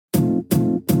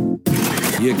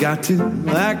You got to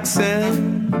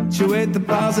accentuate the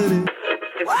positive.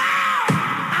 Wow,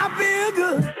 I feel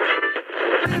good.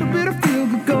 A little bit of feel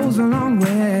good goes a long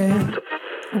way.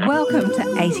 Welcome to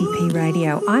ATP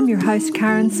Radio. I'm your host,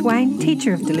 Karen Swain,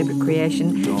 teacher of deliberate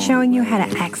creation, showing you how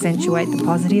to accentuate the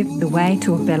positive, the way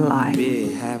to a better life.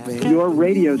 Your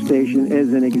radio station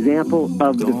is an example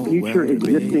of the future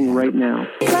existing right now.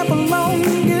 Clap along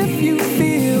if you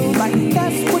feel like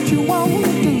that's what you want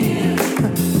to do.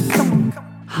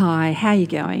 Hi, how you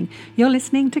going? You're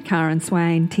listening to Karen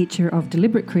Swain, teacher of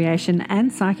deliberate creation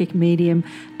and psychic medium,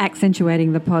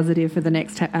 accentuating the positive for the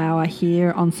next hour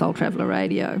here on Soul Traveller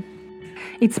Radio.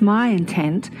 It's my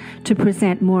intent to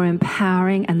present more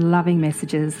empowering and loving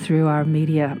messages through our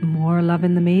media, more love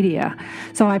in the media.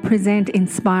 So I present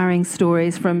inspiring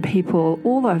stories from people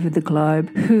all over the globe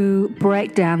who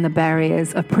break down the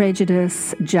barriers of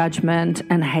prejudice, judgment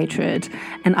and hatred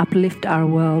and uplift our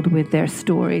world with their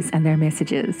stories and their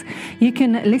messages. You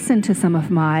can listen to some of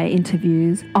my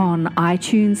interviews on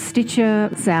iTunes,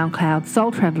 Stitcher, SoundCloud,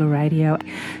 Soul Traveller Radio.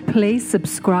 Please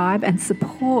subscribe and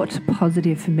support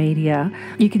positive media.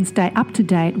 You can stay up to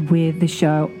date with the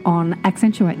show on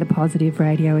Accentuate the Positive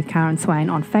Radio with Karen Swain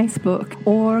on Facebook,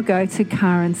 or go to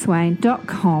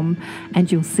karenswain.com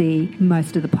and you'll see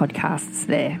most of the podcasts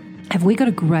there. Have we got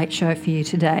a great show for you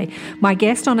today? My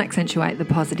guest on Accentuate the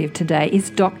Positive today is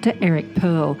Dr. Eric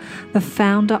Pearl, the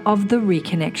founder of the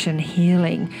Reconnection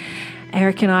Healing.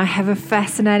 Eric and I have a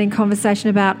fascinating conversation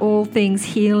about all things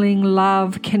healing,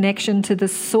 love, connection to the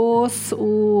source.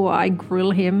 Oh, I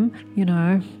grill him,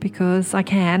 because I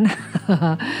can.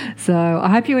 So I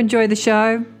hope you enjoy the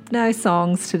show. No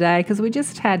songs today because we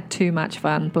just had too much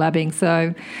fun blabbing.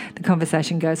 So the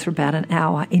conversation goes for about an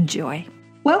hour. Enjoy.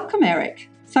 Welcome, Eric.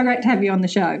 So great to have you on the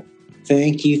show.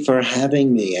 Thank you for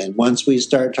having me. And once we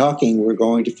start talking, we're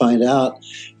going to find out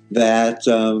that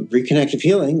reconnective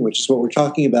healing, which is what we're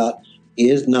talking about,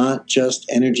 is not just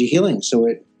energy healing. So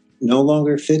it no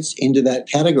longer fits into that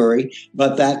category,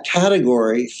 but that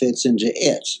category fits into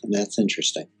it. And that's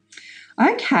interesting.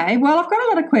 Okay, well, I've got a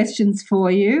lot of questions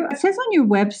for you. It says on your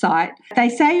website, they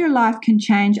say your life can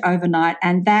change overnight,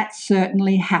 and that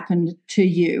certainly happened to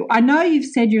you. I know you've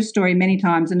said your story many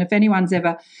times, and if anyone's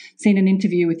ever seen an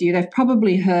interview with you, they've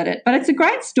probably heard it. But it's a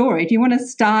great story. Do you want to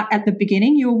start at the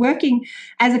beginning? You were working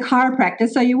as a chiropractor,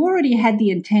 so you already had the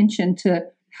intention to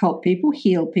help people,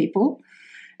 heal people,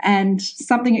 and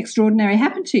something extraordinary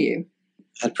happened to you.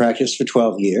 I'd practiced for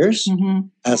 12 years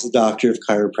as a doctor of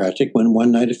chiropractic when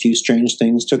one night a few strange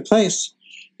things took place,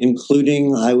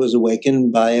 including I was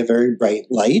awakened by a very bright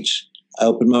light. I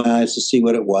opened my eyes to see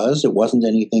what it was. It wasn't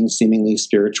anything seemingly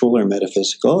spiritual or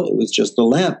metaphysical. It was just a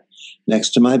lamp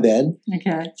next to my bed.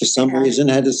 Okay. For some reason,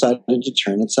 had decided to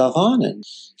turn itself on, and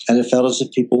it felt as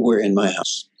if people were in my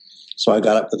house. So I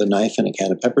got up with a knife and a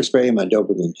can of pepper spray and my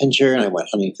Doberman Pinscher, and I went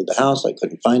hunting through the house. I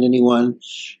couldn't find anyone.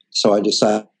 So I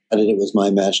decided it was my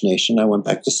imagination. I went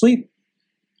back to sleep.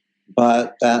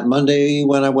 But that Monday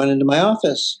when I went into my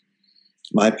office,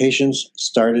 my patients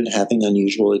started having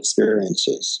unusual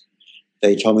experiences.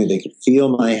 They told me they could feel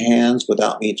my hands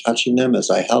without me touching them.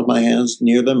 As I held my hands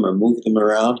near them or moved them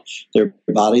around, their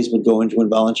bodies would go into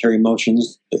involuntary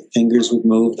motions. Their fingers would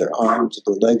move, their arms,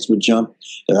 their legs would jump,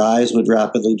 their eyes would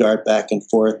rapidly dart back and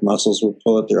forth, muscles would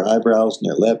pull at their eyebrows and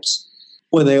their lips.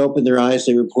 When they opened their eyes,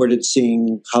 they reported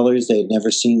seeing colors they had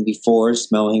never seen before,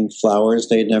 smelling flowers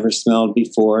they had never smelled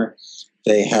before.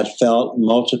 They had felt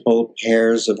multiple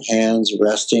pairs of hands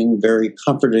resting very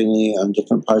comfortingly on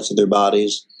different parts of their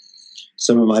bodies.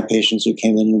 Some of my patients who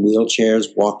came in wheelchairs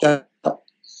walked out.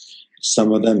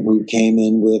 Some of them who came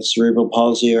in with cerebral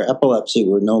palsy or epilepsy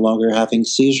were no longer having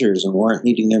seizures and weren't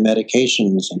needing their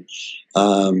medications,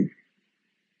 and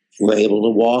were able to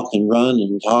walk and run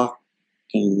and talk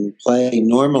and play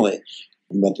normally.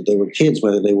 Whether they were kids,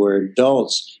 whether they were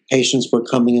adults, patients were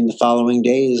coming in the following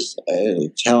days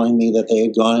telling me that they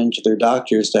had gone into their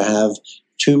doctors to have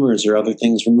tumors or other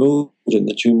things removed, and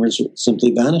the tumors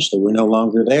simply vanished. They were no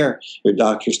longer there. Their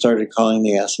doctor started calling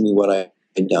me, asking me what I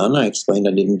had done. I explained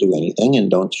I didn't do anything and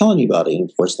don't tell anybody. And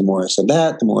of course, the more I said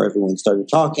that, the more everyone started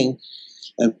talking.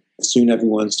 And soon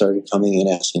everyone started coming and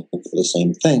asking for the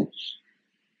same thing.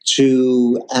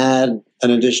 To add an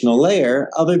additional layer,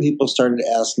 other people started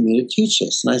asking me to teach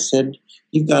this. And I said,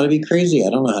 you've got to be crazy.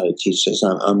 I don't know how to teach this.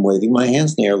 I'm waving my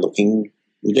hands in the air looking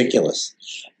ridiculous.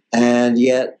 And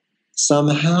yet,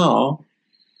 somehow,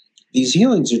 these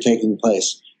healings are taking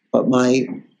place. But my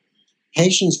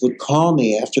patients would call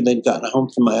me after they'd gotten home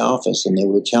from my office, and they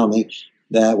would tell me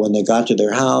that when they got to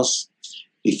their house,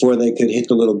 Before they could hit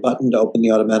the little button to open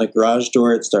the automatic garage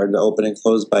door, it started to open and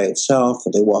close by itself.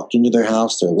 When they walked into their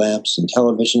house, their lamps and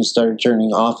televisions started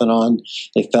turning off and on.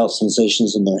 They felt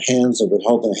sensations in their hands. They would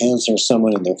hold their hands near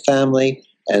someone in their family,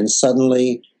 and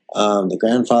suddenly the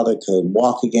grandfather could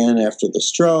walk again after the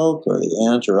stroke, or the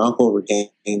aunt or uncle regained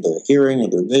their hearing or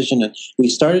their vision. And we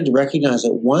started to recognize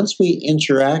that once we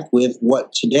interact with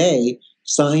what today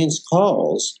science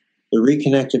calls the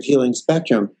reconnective healing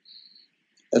spectrum,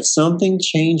 that something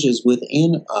changes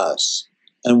within us.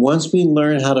 And once we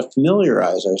learn how to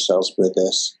familiarize ourselves with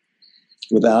this,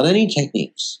 without any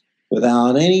techniques,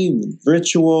 without any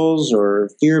rituals or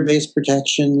fear-based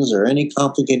protections or any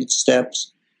complicated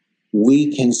steps,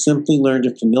 we can simply learn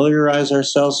to familiarize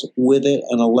ourselves with it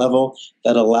on a level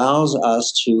that allows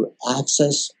us to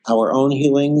access our own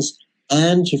healings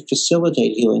and to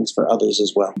facilitate healings for others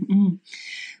as well. Mm-hmm.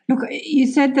 Look, you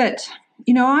said that,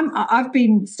 I've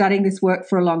been studying this work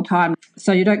for a long time,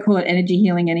 so you don't call it energy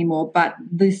healing anymore, but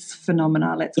this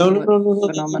phenomena, let's call it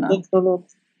phenomena. No.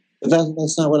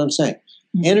 That's not what I'm saying.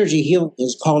 Mm-hmm. Energy healing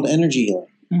is called energy healing.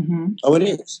 Mm-hmm. Oh, it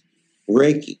is.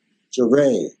 Reiki,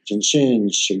 Jurei, Jinshin,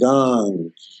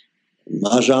 Qigong,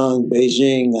 Mahjong,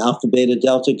 Beijing, Alpha, Beta,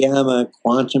 Delta, Gamma,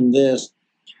 quantum this.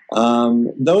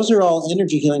 Those are all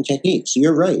energy healing techniques.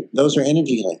 You're right. Those are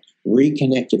energy healing.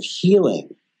 Reconnective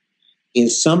healing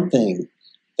is something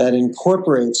that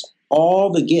incorporates all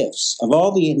the gifts of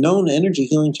all the known energy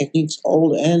healing techniques,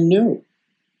 old and new,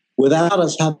 without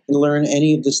us having to learn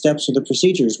any of the steps or the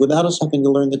procedures, without us having to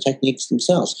learn the techniques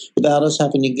themselves, without us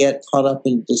having to get caught up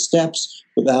in the steps,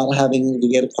 without having to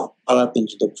get caught up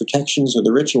into the protections or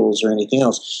the rituals or anything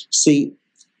else. See,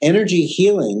 energy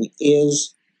healing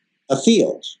is a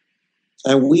field.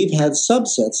 And we've had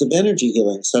subsets of energy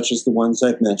healing, such as the ones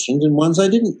I've mentioned and ones I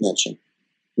didn't mention.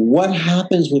 What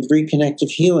happens with reconnective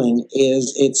healing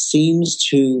is it seems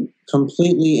to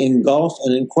completely engulf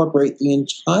and incorporate the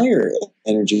entire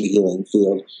energy healing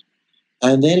field.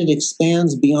 And then it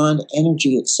expands beyond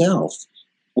energy itself.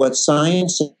 What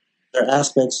science are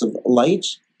aspects of light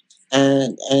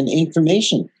and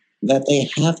information that they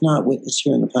have not witnessed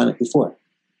here on the planet before.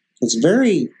 It's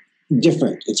very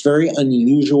different. It's very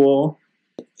unusual.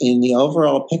 In the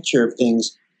overall picture of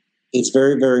things, it's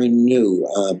very, very new.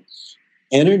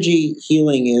 Energy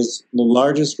healing is the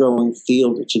largest growing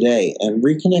field today, and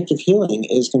reconnective healing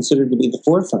is considered to be the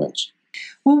forefront.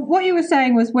 Well, what you were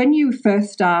saying was when you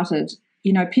first started,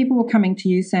 people were coming to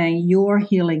you saying, you're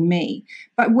healing me.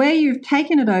 But where you've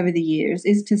taken it over the years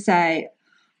is to say,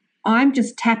 I'm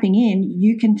just tapping in,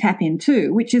 you can tap in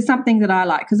too, which is something that I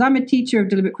like because I'm a teacher of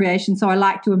deliberate creation, so I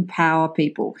like to empower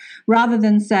people rather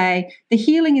than say the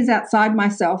healing is outside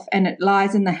myself and it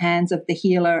lies in the hands of the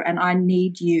healer and I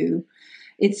need you.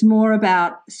 It's more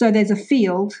about, so there's a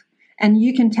field and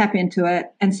you can tap into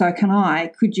it and so can I.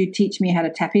 Could you teach me how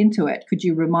to tap into it? Could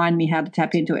you remind me how to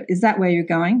tap into it? Is that where you're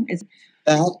going?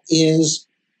 That is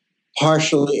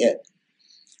partially it.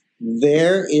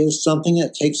 There is something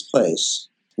that takes place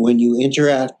when you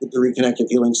interact with the reconnective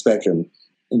healing spectrum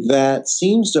that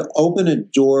seems to open a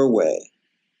doorway,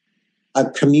 a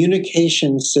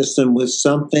communication system with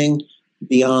something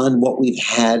beyond what we've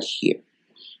had here.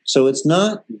 So it's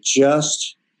not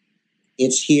just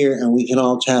it's here and we can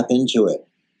all tap into it.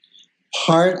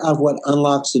 Part of what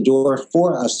unlocks the door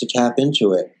for us to tap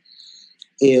into it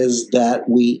is that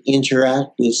we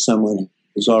interact with someone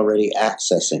who's already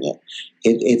accessing it.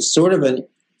 It's sort of it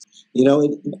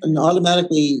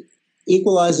automatically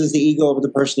equalizes the ego of the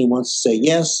person who wants to say,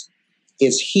 yes,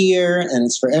 it's here and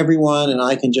it's for everyone and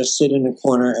I can just sit in a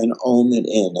corner and own it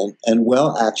in. And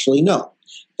well, actually, no.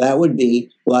 That would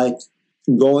be like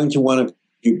going to one of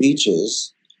your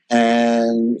beaches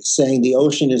and saying the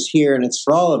ocean is here and it's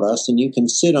for all of us and you can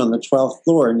sit on the 12th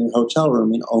floor in your hotel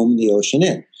room and ohm the ocean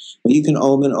in. Well, you can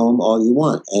ohm and ohm all you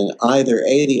want. And either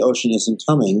A, the ocean isn't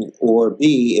coming, or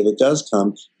B, if it does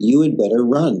come, you had better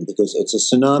run because it's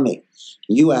a tsunami.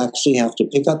 You actually have to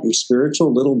pick up your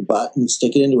spiritual little butt and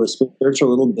stick it into a spiritual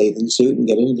little bathing suit and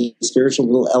get into the spiritual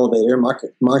little elevator,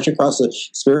 march across the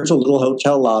spiritual little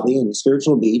hotel lobby and the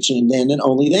spiritual beach, and then and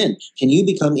only then can you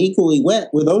become equally wet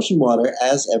with ocean water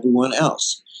as everyone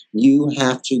else. You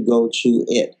have to go to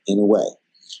it in a way.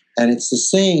 And it's the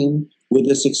same with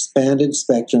this expanded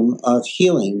spectrum of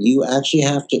healing. You actually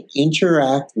have to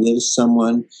interact with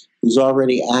someone who's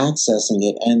already accessing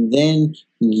it, and then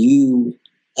you,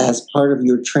 as part of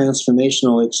your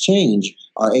transformational exchange,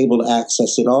 are able to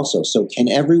access it also. So can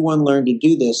everyone learn to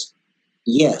do this?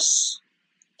 Yes.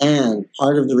 And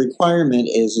part of the requirement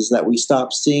is that we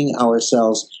stop seeing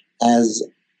ourselves as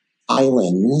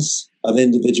islands of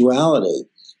individuality,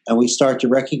 and we start to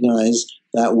recognize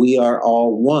that we are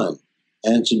all one.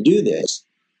 And to do this,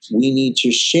 we need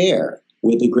to share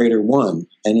with the greater one.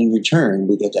 And in return,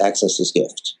 we get to access this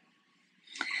gift.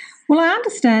 Well, I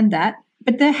understand that.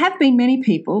 But there have been many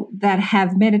people that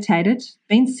have meditated,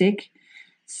 been sick,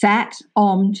 sat,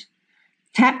 ommed,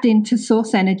 tapped into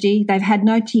source energy. They've had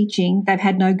no teaching. They've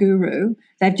had no guru.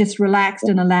 They've just relaxed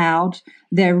and allowed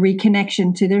their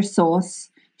reconnection to their source,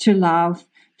 to love,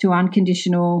 to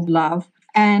unconditional love,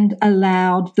 and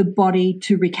allowed the body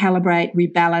to recalibrate,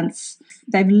 rebalance.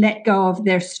 They've let go of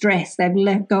their stress. They've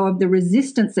let go of the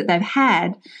resistance that they've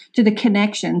had to the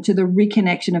connection, to the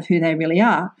reconnection of who they really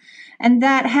are. And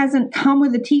that hasn't come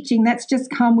with a teaching. That's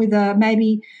just come with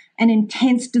maybe an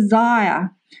intense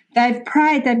desire. They've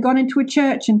prayed. They've gone into a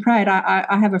church and prayed. I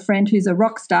have a friend who's a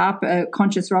rock star, a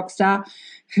conscious rock star,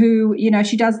 who,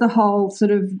 she does the whole sort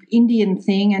of Indian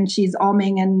thing, and she's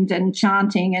omming and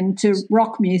chanting and to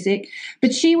rock music.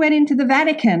 But she went into the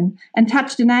Vatican and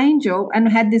touched an angel and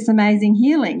had this amazing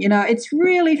healing. It's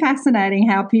really fascinating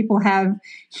how people have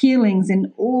healings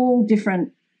in all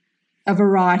different, a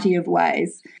variety of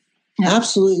ways.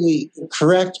 Absolutely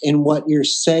correct in what you're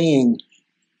saying.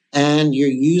 And you're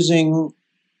using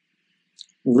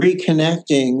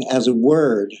reconnecting as a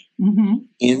word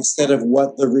instead of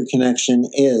what the reconnection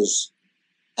is,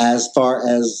 as far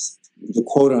as the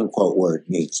quote-unquote word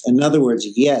means. In other words,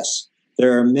 yes,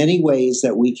 there are many ways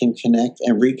that we can connect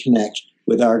and reconnect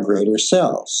with our greater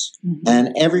selves.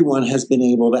 And everyone has been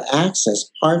able to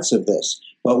access parts of this.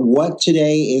 But what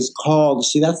today is called,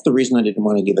 see, that's the reason I didn't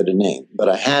want to give it a name, but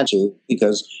I had to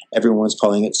because everyone's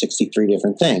calling it 63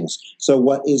 different things. So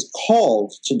what is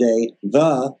called today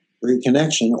the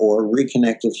reconnection or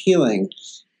reconnective healing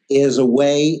is a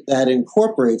way that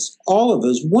incorporates all of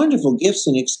those wonderful gifts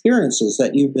and experiences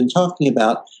that you've been talking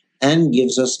about and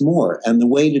gives us more. And the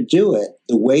way to do it,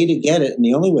 the way to get it, and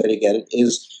the only way to get it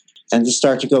is and to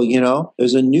start to go,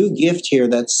 there's a new gift here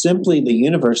that simply the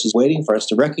universe is waiting for us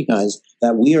to recognize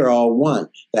that we are all one,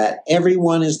 that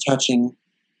everyone is touching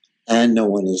and no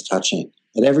one is touching,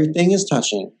 that everything is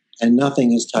touching and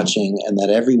nothing is touching, and that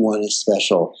everyone is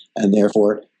special and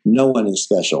therefore no one is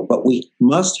special. But we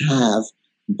must have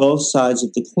both sides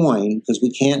of the coin because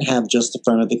we can't have just the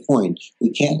front of the coin.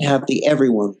 We can't have the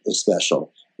everyone is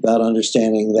special without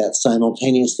understanding that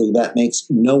simultaneously that makes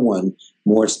no one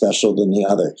more special than the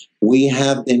other. We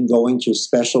have been going to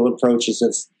special approaches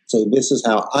that say, this is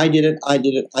how I did it, I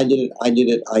did it, I did it, I did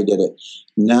it, I did it.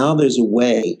 Now there's a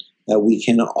way that we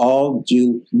can all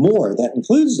do more that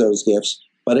includes those gifts,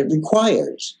 but it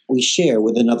requires we share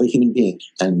with another human being.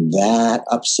 And that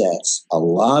upsets a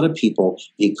lot of people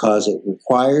because it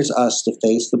requires us to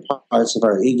face the parts of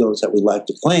our egos that we like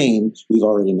to claim we've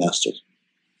already mastered.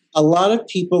 A lot of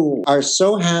people are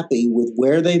so happy with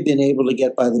where they've been able to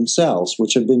get by themselves,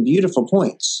 which have been beautiful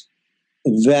points,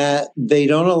 that they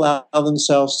don't allow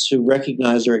themselves to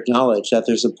recognize or acknowledge that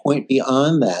there's a point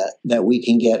beyond that we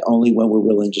can get only when we're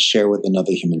willing to share with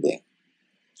another human being.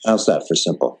 How's that for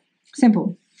simple?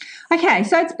 Simple. Okay,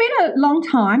 so it's been a long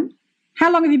time.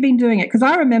 How long have you been doing it? Because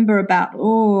I remember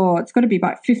it's got to be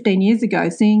about 15 years ago,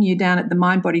 seeing you down at the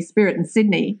Mind, Body, Spirit in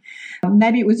Sydney.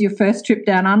 Maybe it was your first trip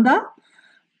down under.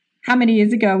 How many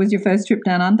years ago was your first trip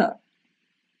down under?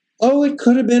 Oh, it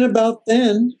could have been about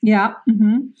then. Yeah.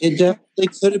 It definitely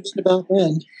could have been about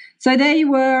then. So there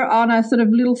you were on a sort of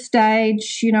little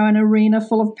stage, an arena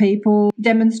full of people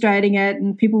demonstrating it,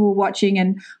 and people were watching,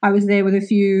 and I was there with a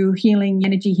few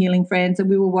energy healing friends, and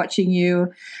we were watching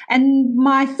you. And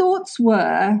my thoughts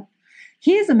were,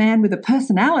 here's a man with a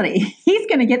personality. He's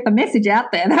going to get the message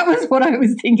out there. That was what I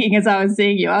was thinking as I was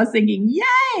seeing you. I was thinking,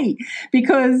 yay!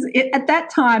 Because at that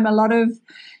time, a lot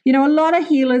of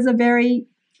healers are very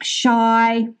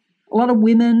shy. A lot of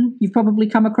women, you've probably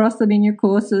come across them in your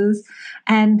courses.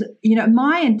 And,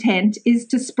 my intent is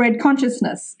to spread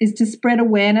consciousness, is to spread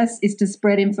awareness, is to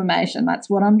spread information. That's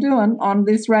what I'm doing on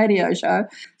this radio show.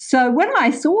 So when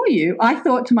I saw you, I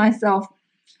thought to myself,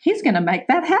 he's going to make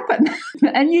that happen.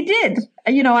 And you did.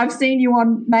 I've seen you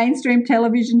on mainstream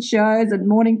television shows and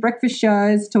morning breakfast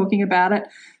shows talking about it.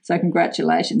 So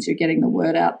congratulations, you're getting the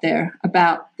word out there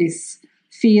about this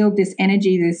field, this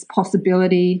energy, this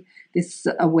possibility, this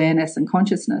awareness and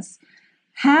consciousness.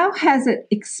 How has it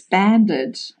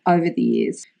expanded over the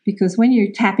years? Because when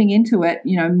you're tapping into it,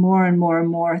 more and more and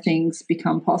more things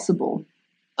become possible.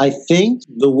 I think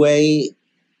the way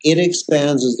it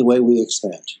expands is the way we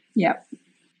expand. Yep.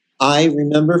 I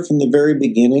remember from the very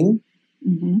beginning,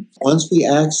 once we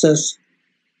access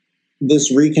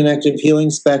this reconnective healing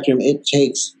spectrum, it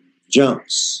takes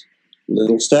jumps,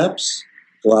 little steps,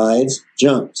 glides,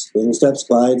 jumps, little steps,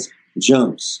 glides,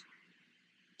 jumps.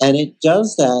 And it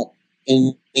does that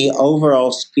in the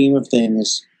overall scheme of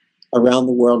things around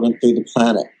the world and through the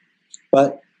planet.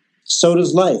 But so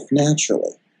does life,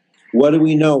 naturally. What do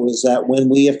we know is that when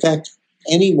we affect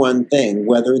any one thing,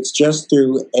 whether it's just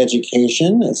through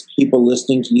education, as people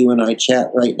listening to you and I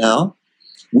chat right now,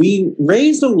 we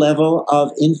raise the level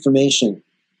of information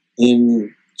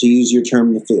in, to use your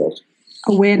term, the field.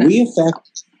 Awareness. We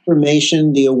affect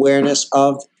information, the awareness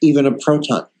of even a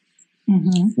proton.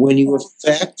 Mm-hmm. When you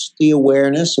affect the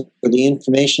awareness or the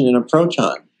information in a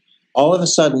proton, all of a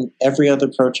sudden, every other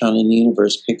proton in the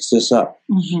universe picks this up.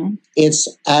 Mm-hmm. It's,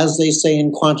 as they say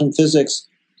in quantum physics,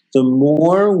 the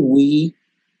more we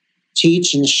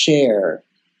teach and share,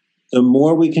 the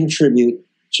more we contribute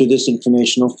to this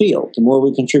informational field. The more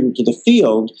we contribute to the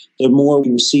field, the more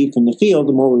we receive from the field,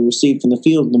 the more we receive from the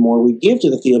field, the more we give to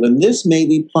the field. And this may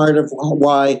be part of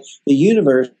why the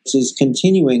universe is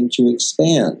continuing to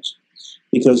expand,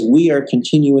 because we are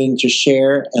continuing to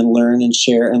share and learn and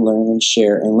share and learn and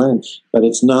share and learn. But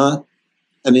it's not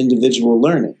an individual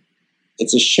learning.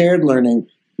 It's a shared learning,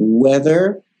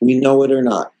 whether we know it or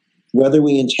not, whether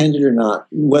we intend it or not,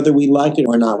 whether we like it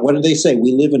or not. What do they say?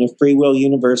 We live in a free will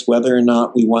universe, whether or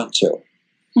not we want to.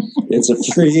 It's a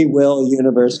free will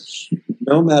universe,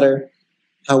 no matter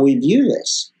how we view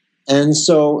this. And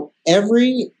so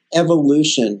every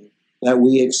evolution that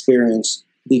we experience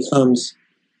becomes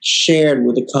shared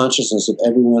with the consciousness of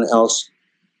everyone else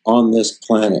on this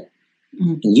planet.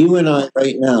 Mm-hmm. You and I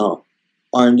right now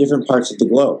are in different parts of the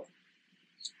globe.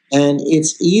 And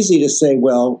it's easy to say,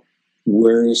 well,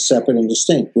 we're separate and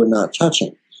distinct. We're not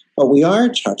touching. But we are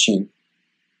touching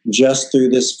just through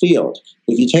this field.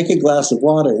 If you take a glass of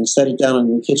water and set it down on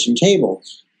your kitchen table,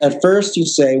 at first you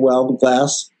say, well, the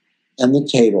glass and the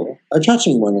table are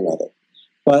touching one another.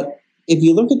 But if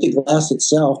you look at the glass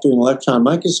itself through an electron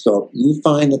microscope, you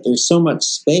find that there's so much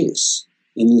space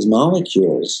in these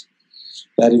molecules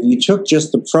that if you took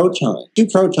just the proton, 2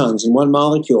 protons in one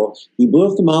molecule, you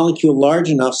blew up the molecule large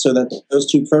enough so that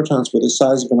those 2 protons were the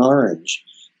size of an orange,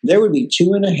 there would be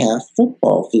 2.5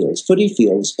 football fields, footy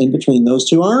fields, in between those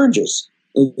 2 oranges.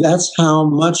 That's how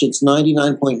much it's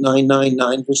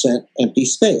 99.999% empty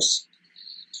space.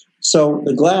 So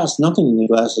the glass, nothing in the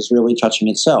glass is really touching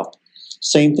itself.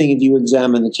 Same thing if you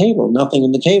examine the table. Nothing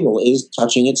in the table is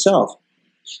touching itself.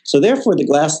 So therefore, the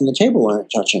glass and the table aren't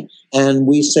touching. And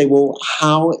we say, well,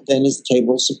 how then is the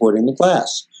table supporting the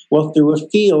glass? Well, through a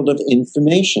field of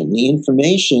information. The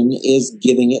information is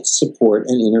giving it support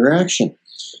and interaction.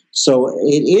 So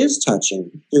it is touching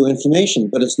through information,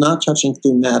 but it's not touching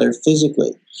through matter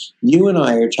physically. You and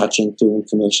I are touching through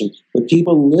information, but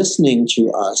people listening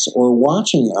to us or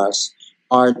watching us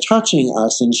are touching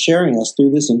us and sharing us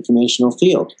through this informational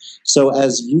field. So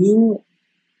as you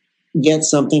get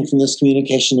something from this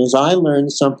communication, as I learn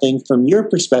something from your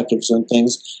perspectives on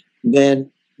things, then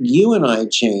you and I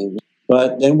change.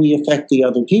 But then we affect the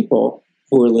other people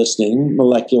who are listening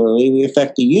molecularly. We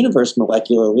affect the universe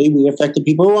molecularly. We affect the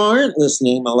people who aren't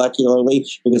listening molecularly,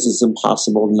 because it's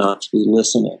impossible not to be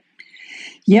listening.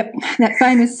 Yep, that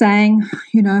famous saying,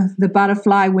 the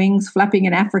butterfly wings flapping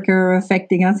in Africa are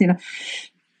affecting us,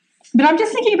 But I'm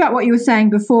just thinking about what you were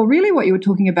saying before. Really what you were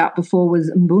talking about before was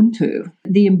Ubuntu,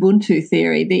 the Ubuntu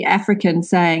theory, the African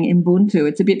saying Ubuntu.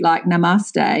 It's a bit like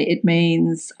namaste. It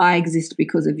means I exist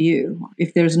because of you.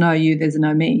 If there's no you, there's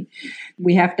no me.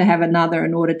 We have to have another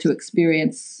in order to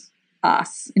experience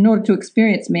us. In order to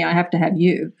experience me, I have to have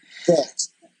you. Yes.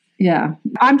 Yeah.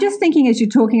 I'm just thinking as you're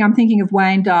talking, I'm thinking of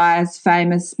Wayne Dyer's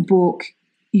famous book,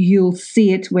 You'll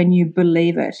See It When You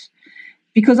Believe It.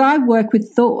 Because I work with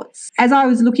thoughts. As I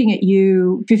was looking at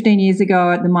you 15 years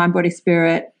ago at the Mind, Body,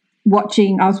 Spirit, I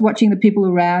was watching the people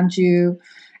around you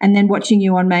and then watching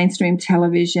you on mainstream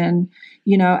television,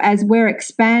 as we're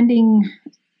expanding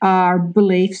our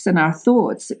beliefs and our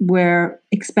thoughts, we're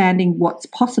expanding what's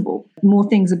possible. More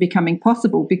things are becoming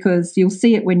possible because you'll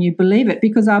see it when you believe it,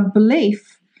 because our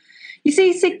belief. You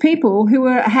see sick people who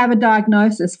have a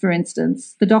diagnosis, for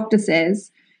instance. The doctor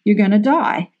says, you're going to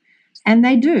die. And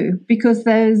they do, because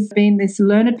there's been this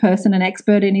learned person, an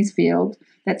expert in his field,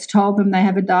 that's told them they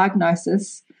have a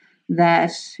diagnosis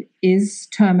that is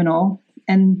terminal,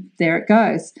 and there it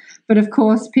goes. But, of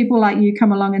course, people like you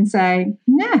come along and say,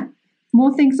 nah,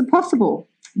 more things are possible.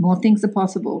 More things are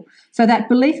possible. So that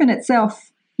belief in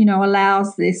itself,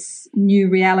 allows this new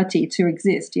reality to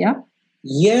exist, yeah?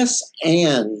 Yes,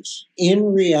 and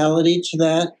in reality to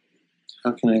that,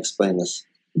 how can I explain this?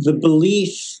 The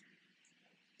belief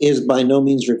is by no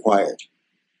means required.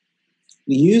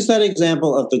 Use that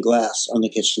example of the glass on the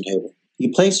kitchen table.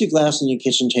 You place your glass on your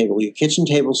kitchen table. Your kitchen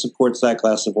table supports that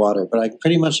glass of water, but I can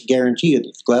pretty much guarantee you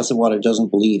that the glass of water doesn't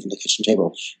believe in the kitchen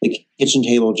table. The kitchen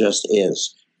table just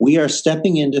is. We are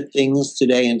stepping into things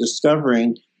today and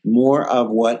discovering more of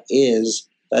what is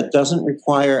that doesn't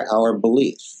require our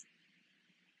belief.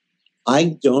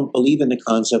 I don't believe in the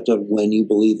concept of when you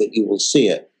believe it, you will see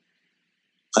it.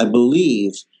 I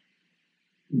believe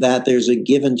that there's a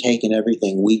give and take in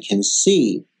everything we can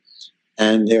see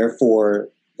and therefore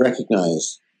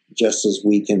recognize, just as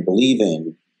we can believe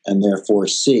in and therefore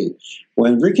see.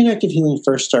 When reconnective healing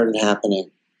first started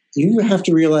happening, you have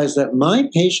to realize that my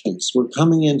patients were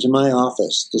coming into my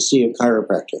office to see a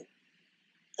chiropractor,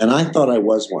 and I thought I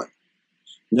was one.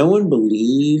 No one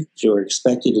believed or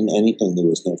expected in anything. There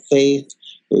was no faith,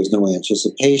 there was no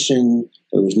anticipation,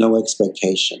 there was no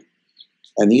expectation.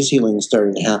 And these healings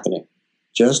started happening,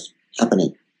 just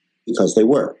happening, because they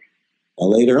were. Now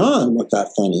later on, what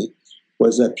got funny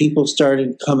was that people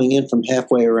started coming in from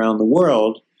halfway around the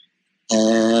world,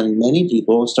 and many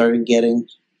people started getting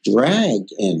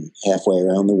dragged in halfway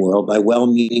around the world by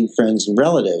well-meaning friends and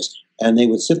relatives. And they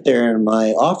would sit there in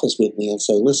my office with me and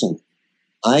say, listen,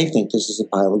 I think this is a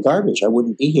pile of garbage. I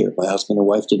wouldn't be here. My husband and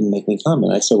wife didn't make me come.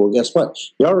 And I said, well, guess what?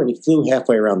 You already flew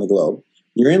halfway around the globe.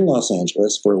 You're in Los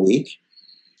Angeles for a week.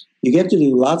 You get to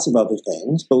do lots of other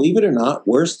things. Believe it or not,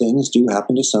 worse things do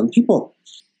happen to some people.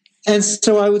 And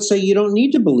so I would say you don't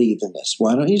need to believe in this.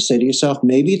 Why don't you say to yourself,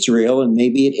 maybe it's real and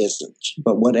maybe it isn't.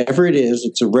 But whatever it is,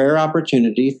 it's a rare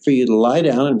opportunity for you to lie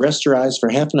down and rest your eyes for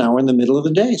half an hour in the middle of the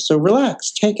day. So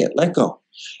relax, take it, let go.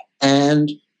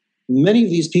 And many of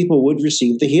these people would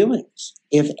receive the healings.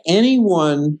 If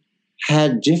anyone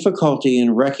had difficulty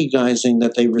in recognizing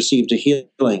that they received a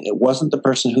healing, it wasn't the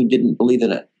person who didn't believe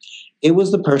in it. It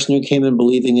was the person who came in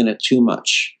believing in it too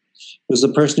much. It was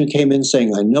the person who came in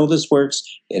saying, I know this works.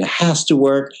 It has to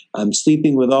work. I'm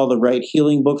sleeping with all the right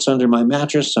healing books under my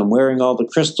mattress. I'm wearing all the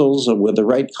crystals with the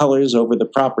right colors over the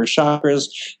proper chakras.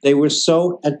 They were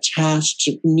so attached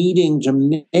to needing to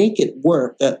make it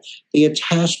work that the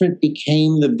attachment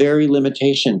became the very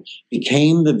limitation,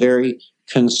 became the very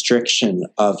constriction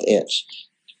of it.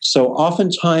 So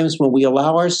oftentimes when we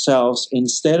allow ourselves,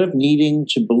 instead of needing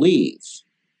to believe,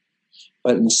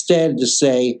 but instead to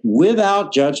say,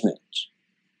 without judgment,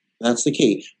 that's the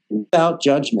key, without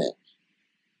judgment,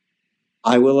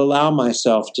 I will allow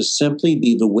myself to simply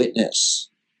be the witness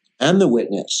and the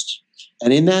witnessed.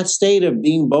 And in that state of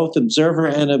being both observer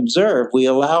and observed, we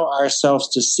allow ourselves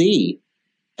to see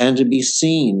and to be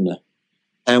seen.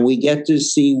 And we get to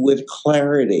see with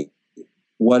clarity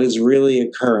what is really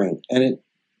occurring. And it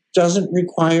doesn't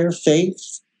require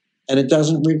faith, and it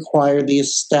doesn't require the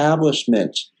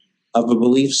establishment of a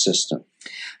belief system.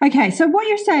 Okay, so what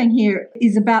you're saying here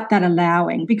is about that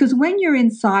allowing, because when you're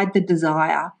inside the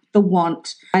desire, the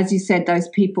want, as you said, those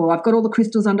people, I've got all the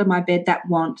crystals under my bed, that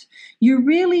want, you're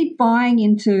really buying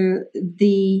into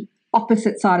the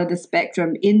opposite side of the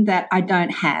spectrum in that I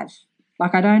don't have.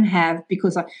 Like I don't have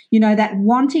because, that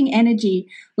wanting energy,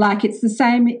 like it's the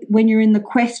same when you're in the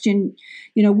question,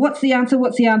 what's the answer?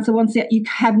 You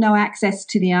have no access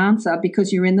to the answer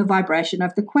because you're in the vibration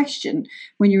of the question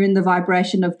when you're in the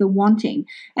vibration of the wanting.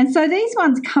 And so these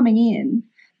ones coming in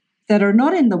that are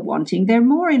not in the wanting, they're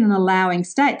more in an allowing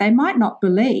state. They might not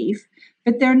believe,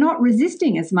 but they're not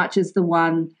resisting as much as the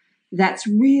one that's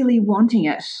really wanting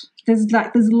it. There's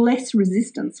less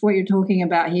resistance. What you're talking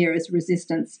about here is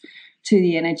resistance to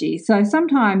the energy. So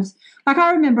sometimes, like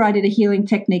I remember I did a healing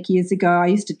technique years ago. I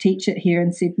used to teach it here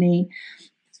in Sydney.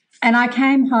 And I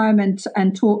came home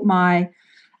and taught my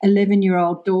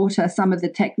 11-year-old daughter some of the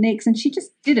techniques, and she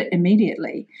just did it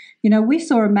immediately. We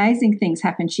saw amazing things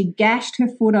happen. She gashed her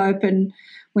foot open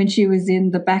when she was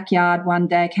in the backyard one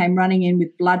day, came running in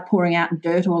with blood pouring out and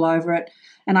dirt all over it.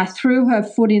 And I threw her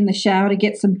foot in the shower to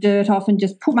get some dirt off and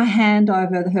just put my hand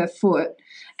over her foot.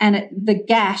 And the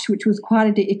gash, which was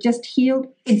it just healed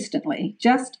instantly,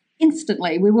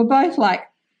 We were both like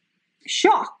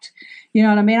shocked. You know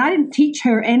what I mean? I didn't teach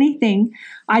her anything.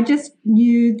 I just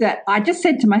knew that I just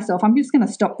said to myself, I'm just going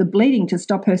to stop the bleeding to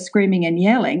stop her screaming and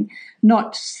yelling,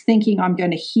 not thinking I'm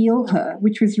going to heal her,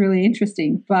 which was really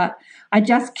interesting. But I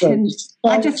just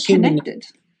connected.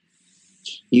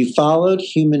 You followed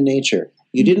human nature.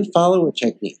 You didn't follow a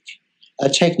technique. A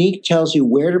technique tells you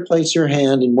where to place your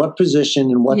hand, in what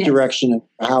position, in what direction, and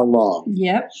for how long.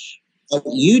 Yep. What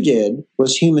you did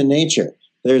was human nature.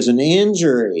 There's an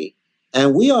injury,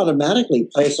 and we automatically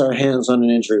place our hands on an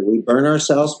injury. We burn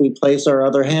ourselves, we place our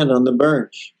other hand on the burn.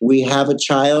 We have a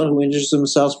child who injures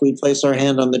themselves, we place our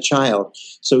hand on the child.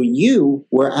 So you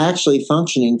were actually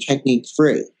functioning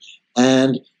technique-free.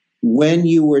 And when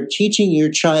you were teaching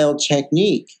your child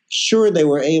technique, sure, they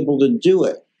were able to do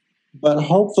it. but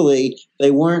hopefully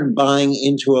they weren't buying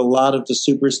into a lot of the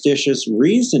superstitious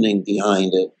reasoning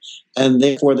behind it, and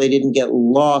therefore they didn't get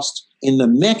lost in the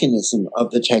mechanism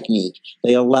of the technique.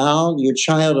 Your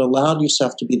child allowed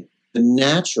yourself to be the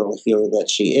natural healer that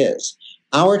she is.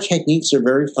 Our techniques are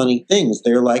very funny things.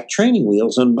 They're like training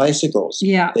wheels on bicycles.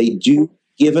 Yeah. They do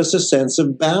give us a sense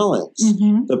of balance.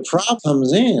 Mm-hmm. The problem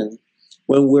comes in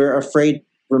when we're afraid to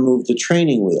remove the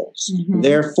training wheels. Mm-hmm.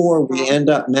 Therefore, we end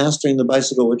up mastering the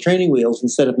bicycle with training wheels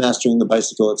instead of mastering the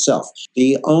bicycle itself.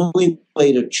 The only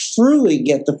way to truly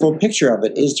get the full picture of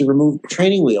it is to remove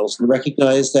training wheels and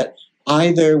recognize that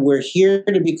either we're here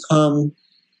to become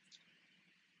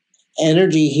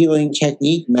energy healing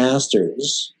technique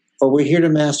masters, or we're here to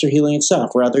master healing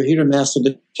itself. We're either here to master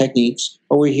the techniques,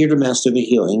 or we're here to master the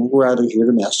healing. We're either here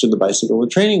to master the bicycle with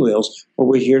training wheels, or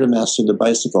we're here to master the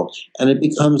bicycle. And it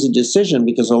becomes a decision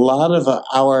because a lot of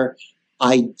our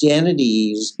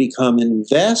identities become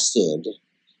invested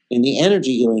in the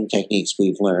energy healing techniques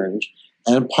we've learned.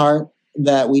 And part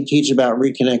that we teach about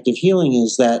reconnective healing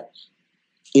is that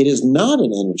it is not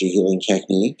an energy healing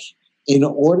technique. In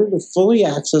order to fully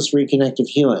access reconnective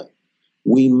healing,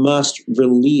 we must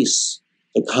release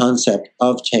the concept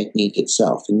of technique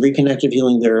itself. In reconnective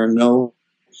healing, there are no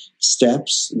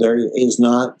steps. There is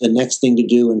not the next thing to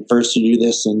do, and first you do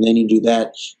this and then you do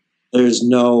that. There's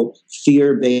no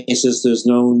fear basis. There's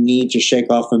no need to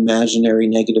shake off imaginary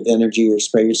negative energy or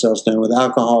spray yourselves down with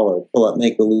alcohol or pull up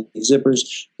make-believe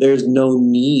zippers. There's no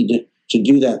need to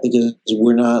do that because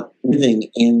we're not living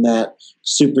in that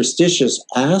superstitious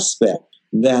aspect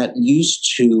that used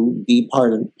to be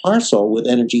part and parcel with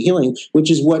energy healing,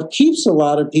 which is what keeps a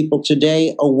lot of people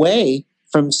today away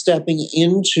from stepping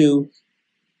into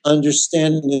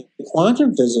understanding the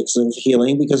quantum physics of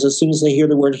healing, because as soon as they hear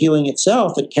the word healing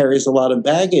itself, it carries a lot of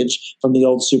baggage from the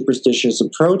old superstitious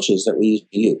approaches that we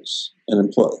use and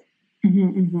employ.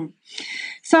 Mm-hmm, mm-hmm.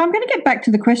 So I'm going to get back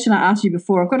to the question I asked you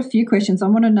before. I've got a few questions. I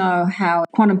want to know how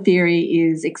quantum theory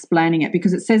is explaining it,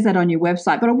 because it says that on your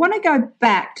website. But I want to go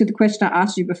back to the question I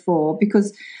asked you before,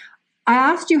 because I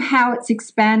asked you how it's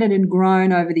expanded and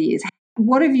grown over the years.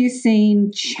 What have you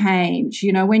seen change?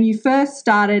 You know, when you first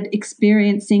started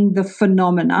experiencing the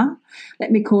phenomena,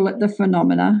 let me call it the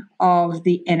phenomena of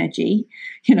the energy,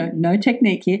 no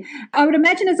technique here. I would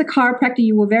imagine as a chiropractor,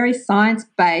 you were very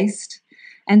science-based.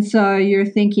 And so you're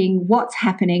thinking, what's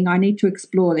happening? I need to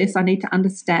explore this. I need to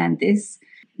understand this.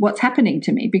 What's happening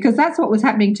to me? Because that's what was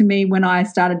happening to me when I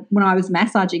was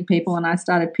massaging people and I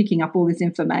started picking up all this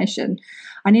information.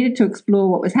 I needed to explore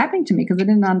what was happening to me because I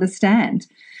didn't understand.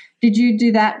 Did you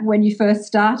do that when you first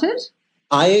started?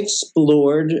 I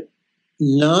explored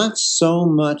not so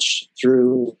much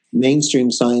through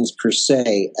mainstream science per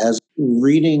se as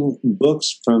reading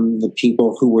books from the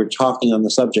people who were talking on the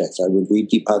subjects. I would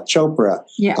read Deepak Chopra.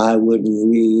 Yeah. I would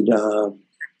read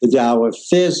the Tao of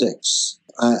Physics.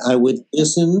 I would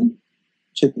listen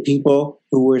to people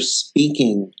who were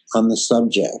speaking on the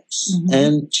subjects. Mm-hmm.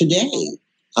 And today,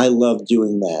 I love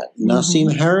doing that. Mm-hmm.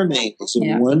 Nassim Haramein is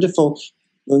a wonderful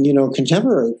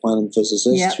contemporary quantum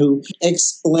physicist who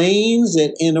explains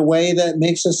it in a way that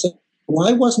makes us say,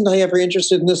 why wasn't I ever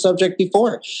interested in this subject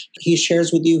before? He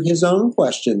shares with you his own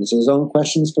questions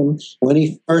from when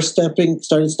he first started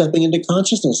stepping into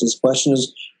consciousness. His question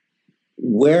is,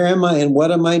 where am I and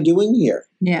what am I doing here?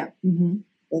 Yeah. Mm-hmm.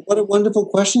 Well, what a wonderful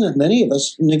question that many of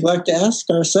us neglect to ask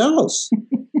ourselves.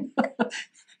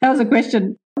 That was a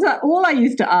question. All I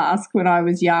used to ask when I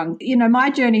was young. My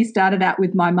journey started out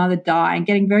with my mother dying,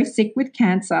 getting very sick with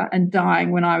cancer and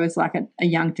dying when I was like a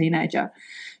young teenager.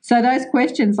 So those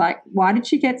questions like, why did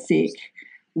she get sick?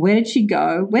 Where did she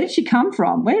go? Where did she come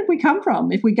from? Where did we come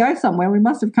from? If we go somewhere, we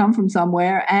must have come from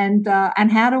somewhere. And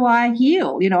how do I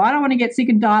heal? I don't want to get sick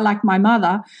and die like my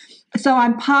mother. So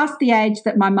I'm past the age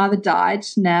that my mother died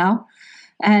now.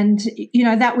 And,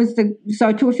 that was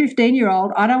so to a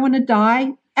 15-year-old, I don't want to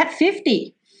die at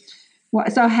 50.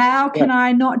 So how can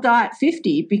I not die at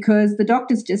 50? Because the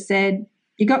doctors just said,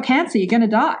 you got cancer, you're going to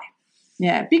die.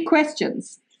 Yeah, big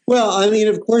questions. Well, I mean,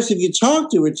 of course, if you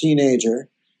talk to a teenager,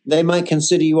 they might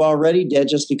consider you already dead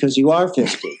just because you are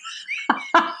 50.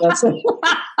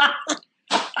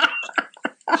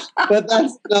 But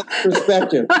that's not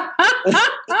perspective.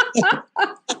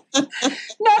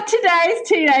 Not today's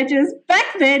teenagers. Back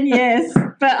then, yes.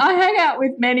 But I hang out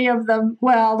with many of them,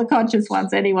 well, the conscious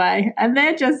ones anyway, and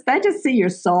they just see your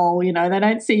soul, they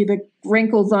don't see the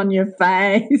wrinkles on your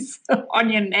face, on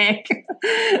your neck.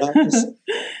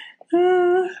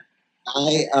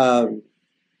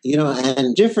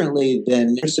 And differently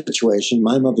than your situation,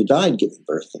 my mother died giving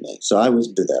birth to me. So I was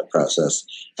through that process.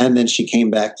 And then she came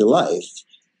back to life.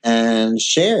 and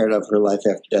shared of her life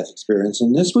after death experience.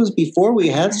 And this was before we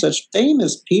had such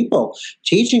famous people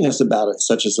teaching us about it,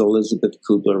 such as Elizabeth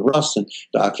Kubler-Ross and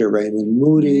Dr. Raymond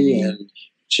Moody. And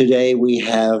today we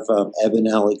have Eben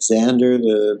Alexander,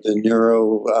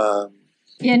 the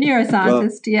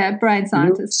neuroscientist, brain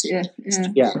scientist,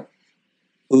 yeah.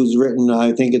 Who's written,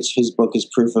 I think his book is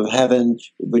Proof of Heaven,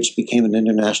 which became an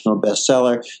international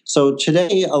bestseller. So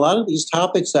today, a lot of these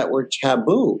topics that were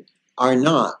taboo are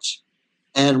not.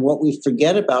 And what we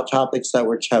forget about topics that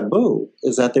were taboo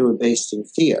is that they were based in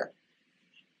fear.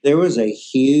 There was a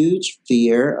huge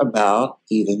fear about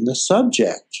even the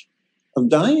subject of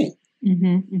dying.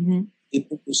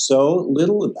 People knew so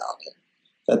little about it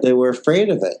that they were afraid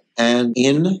of it. And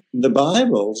in the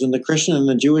Bibles, in the Christian and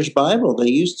the Jewish Bible, they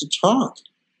used to talk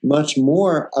much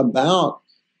more about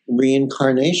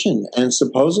reincarnation. And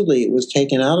supposedly it was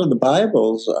taken out of the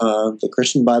Bibles, the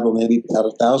Christian Bible maybe about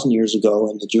 1,000 years ago,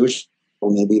 and the Jewish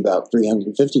maybe about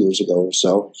 350 years ago or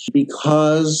so,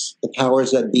 because the powers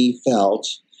that be felt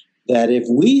that if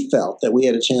we felt that we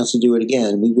had a chance to do it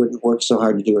again, we wouldn't work so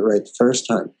hard to do it right the first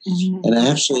time. And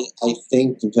actually, I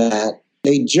think that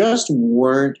they just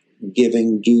weren't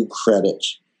giving due credit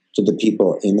to the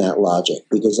people in that logic,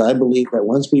 because I believe that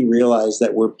once we realize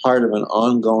that we're part of an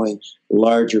ongoing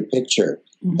larger picture,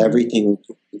 everything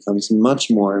becomes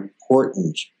much more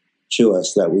important to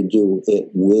us, that we do it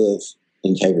with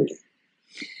integrity.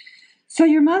 So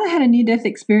your mother had a near-death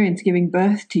experience giving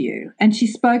birth to you, and she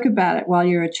spoke about it while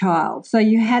you were a child. So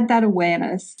you had that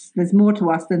awareness. There's more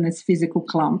to us than this physical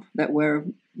clump that we're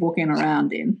walking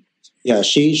around in. Yeah,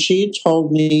 she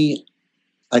told me,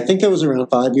 I think I was around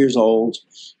 5 years old,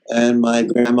 and my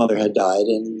grandmother had died,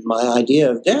 and my idea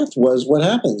of death was, what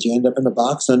happens? You end up in a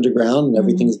box underground and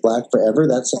everything's black forever.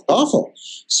 That's awful.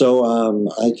 So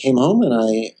I came home and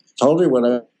I told her what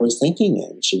I was thinking,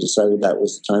 and she decided that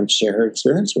was the time to share her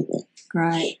experience with me.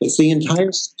 Right. It's the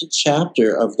entire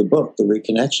chapter of the book, The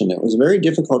Reconnection. It was a very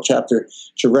difficult chapter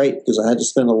to write because I had to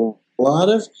spend a lot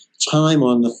of time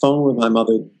on the phone with my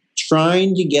mother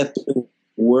trying to get the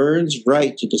words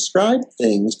right to describe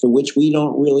things for which we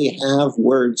don't really have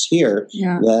words here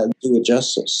that do it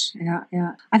justice.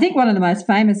 Yeah. I think one of the most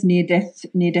famous near-death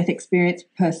experience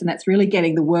person that's really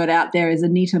getting the word out there is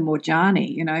Anita Moorjani.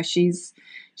 You know, she's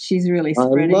really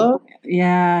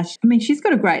spreading. She's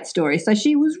got a great story. So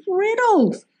she was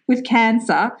riddled with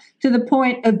cancer to the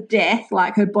point of death,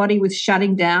 like her body was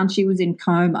shutting down. She was in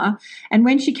coma. And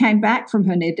when she came back from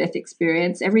her near-death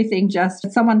experience,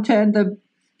 someone turned the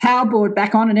power board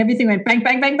back on and everything went bang,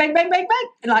 bang, bang, bang, bang, bang,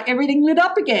 bang. Like everything lit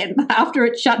up again after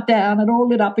it shut down. It all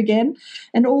lit up again.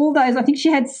 And all those, I think she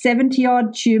had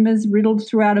 70-odd tumours riddled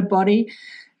throughout her body.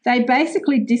 They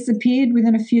basically disappeared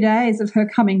within a few days of her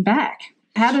coming back.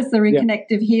 How does the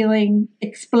reconnective healing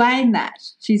explain that?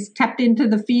 She's tapped into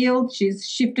the field. She's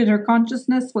shifted her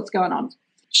consciousness. What's going on?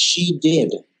 She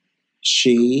did.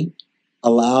 She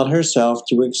allowed herself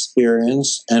to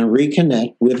experience and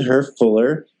reconnect with her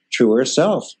fuller, truer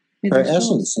self, her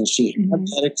essence. And she had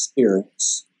that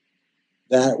experience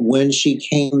that when she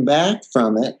came back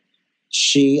from it,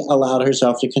 she allowed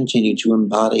herself to continue to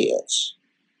embody it.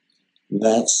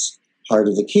 That's part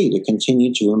of the key, to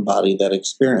continue to embody that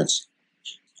experience.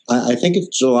 I think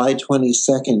it's July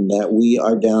 22nd that we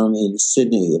are down in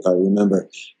Sydney, if I remember,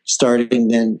 starting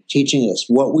then teaching this.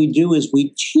 What we do is we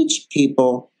teach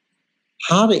people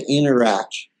how to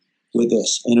interact with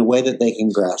this in a way that they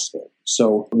can grasp it.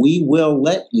 So we will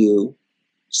let you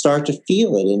start to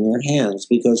feel it in your hands,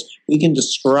 because we can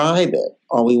describe it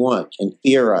all we want and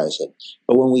theorize it.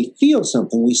 But when we feel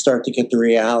something, we start to get the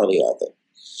reality of it.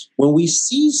 When we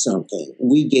see something,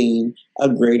 we gain a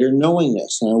greater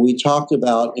knowingness. Now, we talked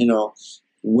about,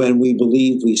 when we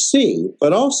believe we see,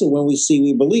 but also when we see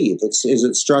we believe. Is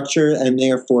it structure and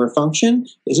therefore function?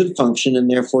 Is it function and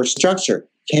therefore structure?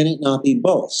 Can it not be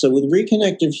both? So with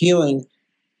reconnective healing,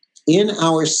 in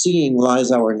our seeing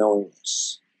lies our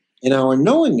knowingness. In our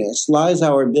knowingness lies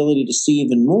our ability to see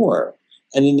even more.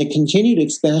 And in the continued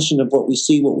expansion of what we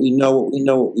see, what we know,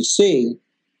 what we see,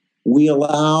 we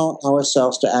allow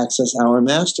ourselves to access our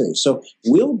mastery. So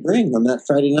we'll bring, on that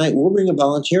Friday night, we'll bring a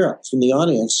volunteer up from the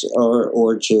audience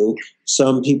or two,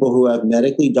 some people who have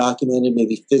medically documented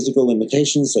maybe physical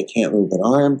limitations. They can't move an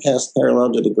arm past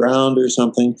parallel to the ground or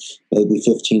something, maybe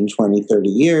 15, 20, 30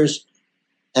 years.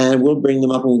 And we'll bring them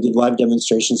up and we'll give live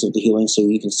demonstrations of the healing so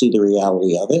you can see the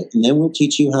reality of it. And then we'll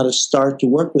teach you how to start to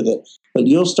work with it. But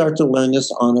you'll start to learn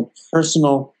this on a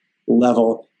personal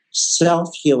level,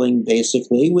 self-healing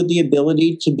basically, with the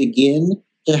ability to begin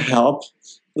to help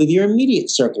with your immediate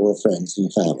circle of friends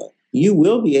and family. You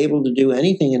will be able to do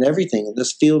anything and everything in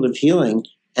this field of healing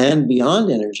and beyond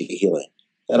energy healing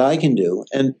that I can do,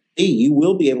 and B, you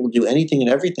will be able to do anything and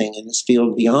everything in this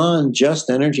field beyond just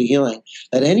energy healing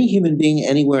that any human being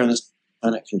anywhere on this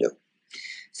planet can do.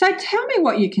 So tell me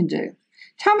what you can do.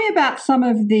 Tell me about some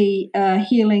of the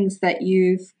healings that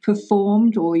you've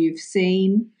performed or you've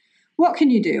seen. What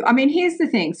can you do? I mean, here's the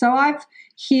thing. So I've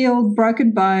healed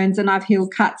broken bones and I've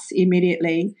healed cuts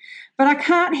immediately, but I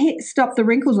can't stop the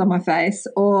wrinkles on my face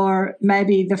or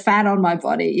maybe the fat on my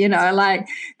body. You know, like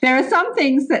there are some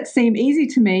things that seem easy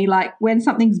to me, like when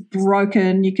something's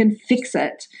broken, you can fix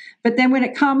it. But then when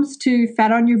it comes to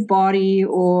fat on your body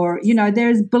or, you know,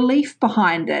 there's belief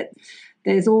behind it.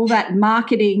 There's all that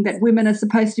marketing that women are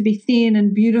supposed to be thin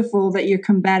and beautiful that you're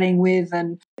combating with,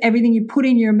 and everything you put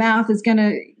in your mouth is going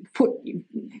to put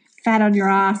fat on your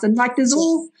ass. And like there's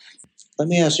all... Let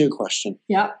me ask you a question.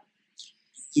 Yeah.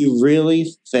 You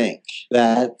really think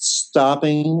that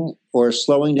stopping or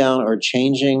slowing down or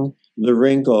changing the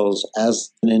wrinkles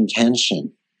as an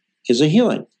intention is a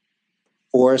healing?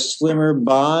 Or a slimmer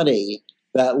body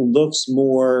that looks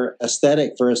more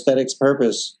aesthetic for aesthetics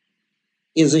purpose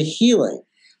is a healing?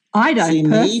 I don't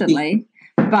personally,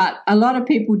 but a lot of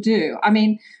people do. I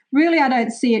mean, really, I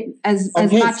don't see it as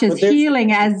much as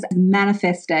healing as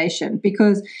manifestation,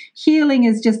 because healing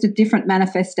is just a different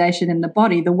manifestation in the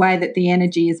body, the way that the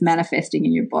energy is manifesting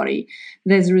in your body.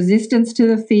 There's resistance to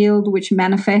the field, which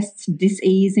manifests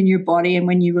dis-ease in your body. And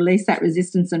when you release that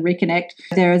resistance and reconnect,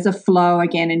 there is a flow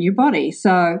again in your body.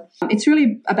 So it's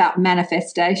really about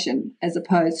manifestation as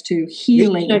opposed to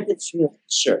healing.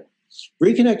 Sure.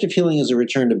 Reconnective healing is a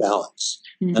return to balance,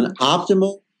 an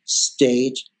optimal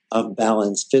state of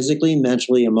balance, physically,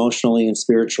 mentally, emotionally, and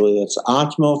spiritually, that's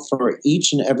optimal for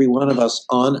each and every one of us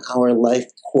on our life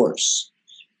course.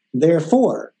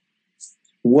 Therefore,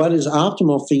 what is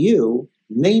optimal for you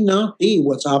may not be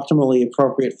what's optimally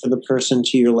appropriate for the person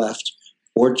to your left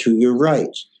or to your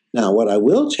right. Now, what I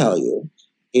will tell you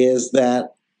is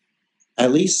that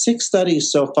at least 6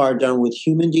 studies so far done with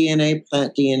human DNA,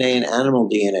 plant DNA, and animal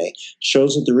DNA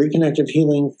shows that the reconnective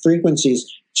healing frequencies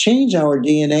change our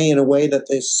DNA in a way that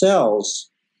the cells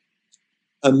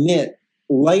emit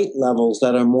light levels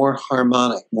that are more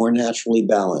harmonic, more naturally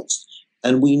balanced.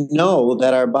 And we know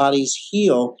that our bodies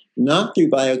heal not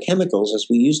through biochemicals, as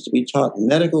we used to be taught in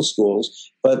medical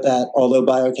schools, but that although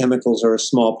biochemicals are a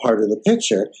small part of the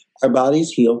picture, our bodies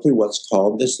heal through what's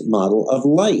called this model of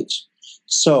light.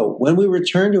 So when we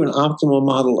return to an optimal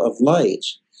model of light,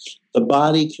 the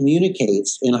body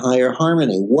communicates in higher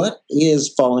harmony. What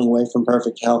is falling away from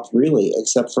perfect health really,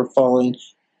 except for falling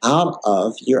out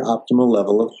of your optimal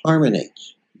level of harmony?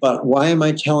 But why am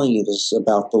I telling you this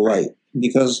about the light?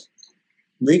 Because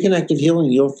reconnective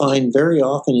healing, you'll find very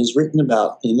often is written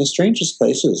about in the strangest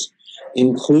places,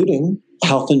 including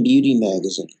health and beauty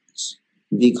magazines,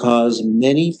 because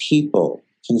many people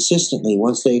consistently,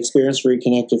 once they experience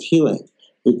reconnective healing,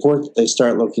 report that they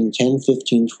start looking 10,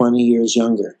 15, 20 years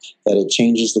younger, that it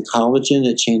changes the collagen,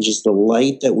 it changes the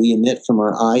light that we emit from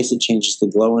our eyes, it changes the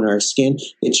glow in our skin,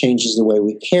 it changes the way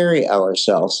we carry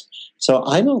ourselves. So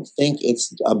I don't think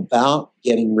it's about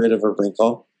getting rid of a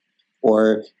wrinkle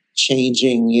or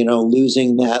changing,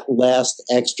 losing that last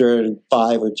extra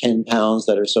 5 or 10 pounds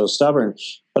that are so stubborn.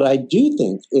 But I do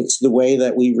think it's the way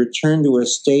that we return to a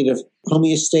state of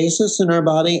homeostasis in our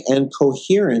body and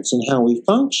coherence in how we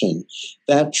function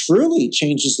that truly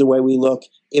changes the way we look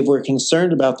if we're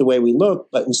concerned about the way we look.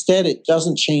 But instead, it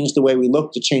doesn't change the way we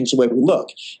look to change the way we look.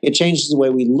 It changes the way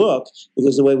we look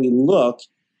because the way we look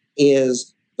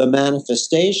is the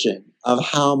manifestation of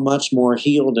how much more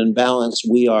healed and balanced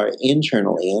we are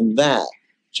internally. And that,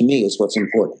 to me, is what's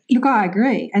important. Look, I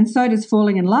agree. And so does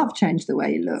falling in love change the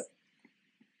way you look.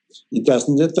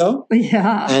 Doesn't it, though?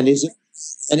 Yeah. And is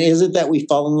it that we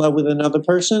fall in love with another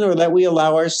person, or that we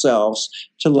allow ourselves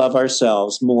to love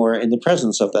ourselves more in the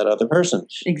presence of that other person?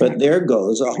 Exactly. But there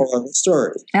goes a whole other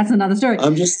story. That's another story.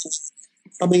 I'm just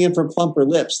coming in for plumper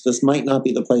lips. This might not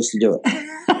be the place to do it.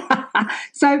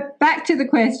 So back to the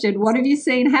question, what have you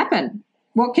seen happen?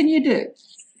 What can you do?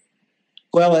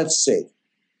 Well, let's see.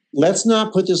 Let's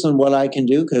not put this on what I can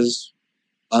do, because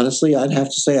honestly, I'd have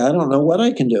to say I don't know what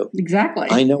I can do. Exactly.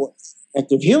 I know what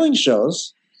reconnective healing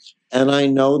shows, and I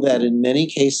know that in many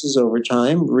cases over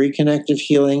time, reconnective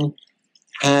healing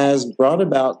has brought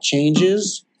about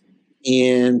changes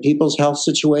in people's health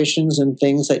situations and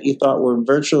things that you thought were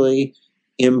virtually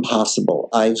impossible.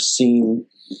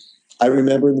 I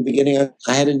remember in the beginning,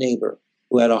 I had a neighbor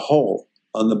who had a hole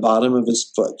on the bottom of his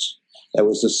foot that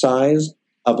was the size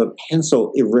of a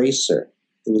pencil eraser.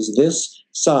 It was this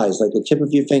size, like the tip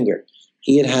of your finger.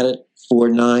 He had had it for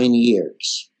 9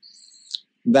 years.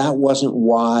 That wasn't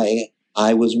why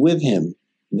I was with him.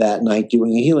 that night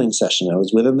doing a healing session. I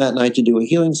was with him that night to do a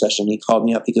healing session. He called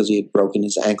me up because he had broken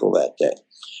his ankle that day.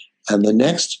 And the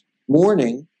next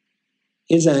morning,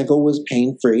 his ankle was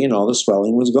pain-free and all the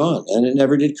swelling was gone, and it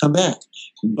never did come back.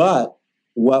 But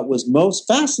what was most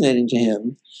fascinating to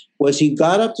him was he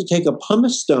got up to take a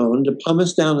pumice stone to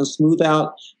pumice down and smooth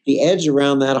out the edge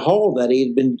around that hole that he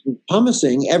had been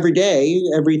pumicing every day,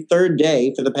 every third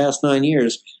day for the past 9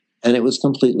 years, and it was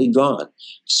completely gone.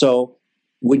 So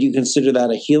would you consider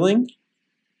that a healing?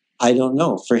 I don't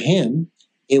know. For him,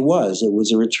 it was. It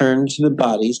was a return to the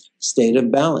body's state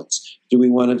of balance. Do we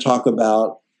want to talk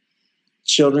about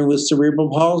children with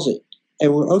cerebral palsy?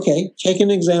 And okay, take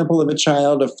an example of a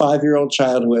child, a 5-year-old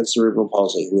child who had cerebral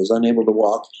palsy, who was unable to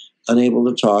walk, unable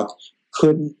to talk,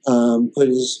 couldn't put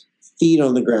his feet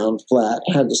on the ground flat,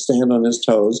 had to stand on his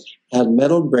toes, had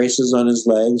metal braces on his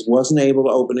legs, wasn't able to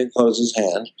open and close his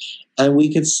hand. And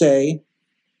we could say,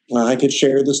 I could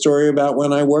share the story about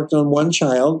when I worked on one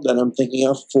child that I'm thinking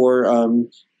of for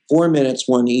 4 minutes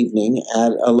one evening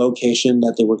at a location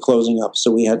that they were closing up, so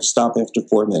we had to stop after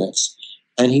 4 minutes.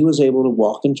 And he was able to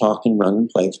walk and talk and run and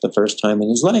play for the first time in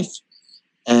his life.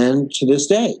 And to this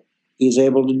day, he's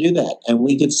able to do that. And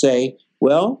we could say,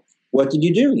 well, what did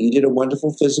you do? You did a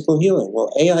wonderful physical healing.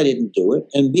 Well, A, I didn't do it.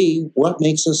 And B, what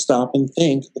makes us stop and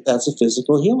think that that's a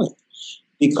physical healing?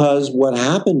 Because what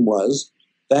happened was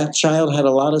that child had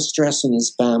a lot of stress in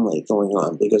his family going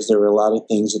on because there were a lot of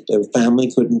things that the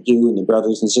family couldn't do and the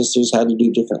brothers and sisters had to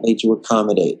do differently to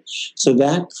accommodate. So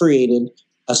that created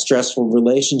a stressful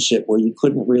relationship where you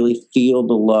couldn't really feel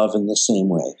the love in the same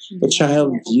way. The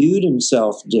child viewed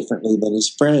himself differently than his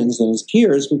friends, than his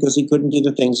peers, because he couldn't do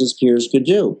the things his peers could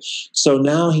do. So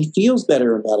now he feels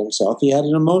better about himself. He had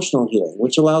an emotional healing,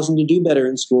 which allows him to do better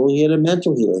in school. He had a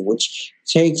mental healing, which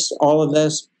takes all of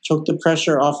this, took the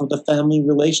pressure off of the family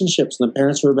relationships. And the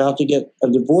parents were about to get a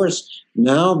divorce.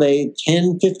 Now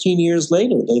 10, 15 years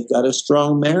later, they've got a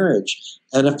strong marriage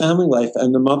and a family life.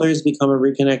 And the mother has become a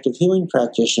reconnective healing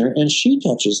practitioner, and she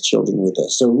touches children with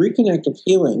this. So reconnective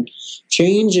healing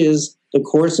changes the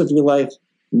course of your life,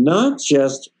 not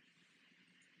just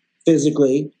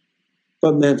physically,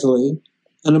 but mentally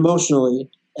and emotionally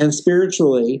and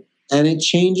spiritually. And it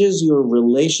changes your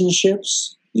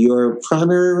relationships, your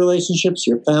primary relationships,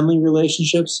 your family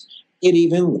relationships. It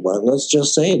even, well, let's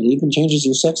just say it even changes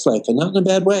your sex life, and not in a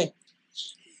bad way.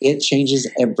 It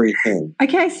changes everything.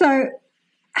 Okay, so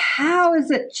how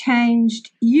has it changed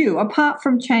you, apart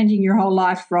from changing your whole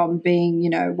life from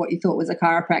being, what you thought was a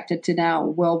chiropractor to now a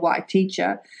worldwide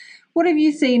teacher? What have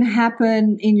you seen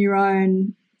happen in your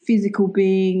own physical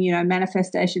being,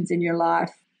 manifestations in your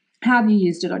life? How have you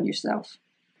used it on yourself?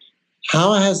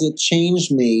 How has it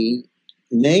changed me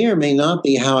may or may not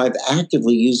be how I've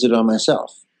actively used it on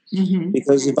myself. Mm-hmm.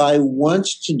 Because if I want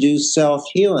to do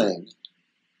self-healing,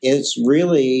 it's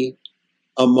really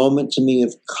a moment to me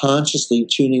of consciously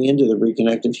tuning into the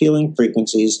reconnective healing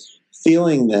frequencies,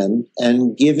 feeling them,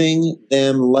 and giving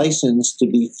them license to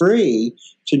be free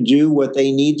to do what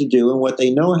they need to do and what they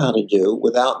know how to do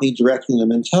without me directing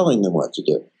them and telling them what to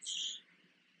do.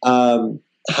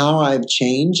 How I've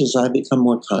changed is I've become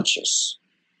more conscious.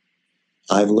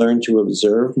 I've learned to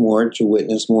observe more, to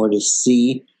witness more, to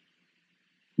see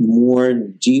more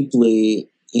deeply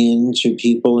into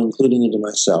people, including into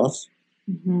myself.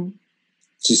 Mm-hmm.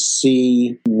 To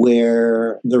see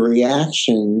where the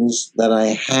reactions that I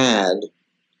had,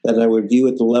 that I would view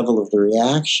at the level of the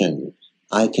reaction,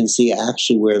 I can see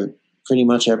actually where pretty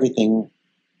much everything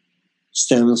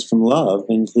stems from love,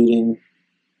 including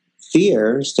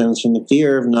fear, stems from the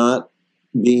fear of not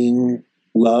being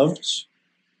loved,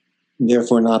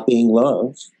 therefore not being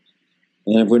loved.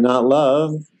 And if we're not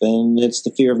loved, then it's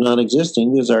the fear of not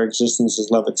existing, because our existence is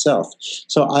love itself.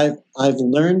 So I've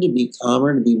learned to be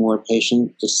calmer, to be more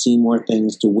patient, to see more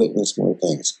things, to witness more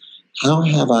things. How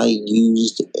have I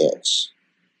used it?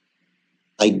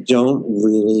 I don't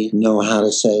really know how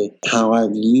to say how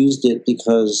I've used it,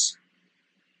 because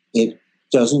it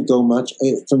doesn't go much.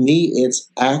 For me, it's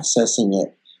accessing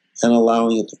it and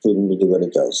allowing it the freedom to do what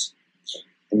it does.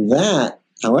 And that,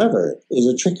 however, is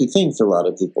a tricky thing for a lot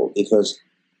of people, because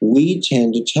we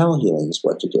tend to tell healings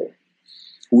what to do.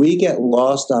 We get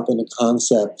lost up in a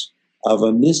concept of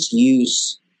a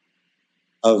misuse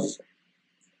of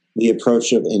the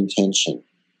approach of intention.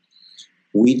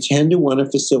 We tend to want to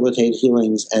facilitate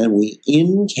healings, and we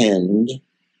intend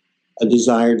a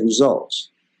desired result.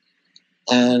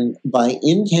 And by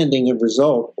intending a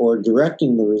result or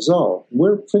directing the result,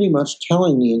 we're pretty much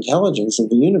telling the intelligence of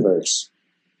the universe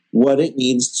what it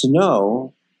needs to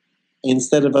know,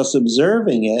 instead of us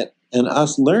observing it and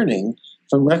us learning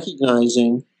from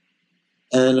recognizing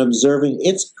and observing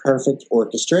its perfect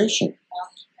orchestration.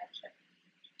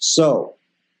 So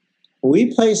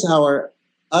we place our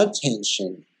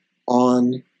attention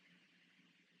on,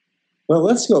 well,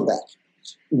 let's go back.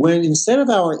 When instead of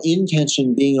our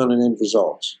intention being on an end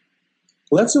result,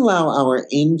 let's allow our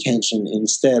intention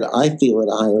instead, I feel at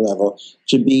a higher level,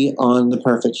 to be on the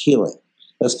perfect healing.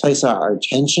 Let's place our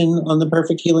attention on the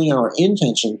perfect healing, our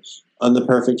intention on the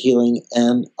perfect healing,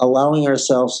 and allowing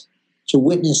ourselves to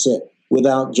witness it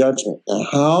without judgment. Now,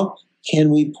 how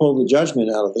can we pull the judgment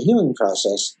out of the healing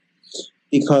process?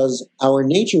 Because our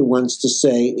nature wants to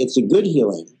say it's a good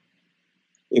healing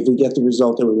if we get the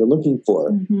result that we were looking for,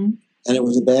 and it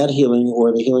was a bad healing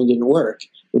or the healing didn't work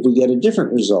if we get a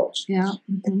different result. Yeah.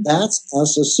 Mm-hmm. That's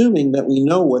us assuming that we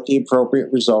know what the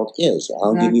appropriate result is.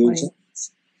 I'll give you examples.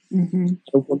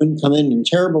 A woman come in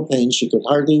terrible pain. She could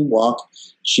hardly walk.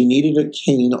 She needed a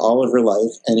cane all of her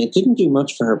life, and it didn't do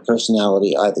much for her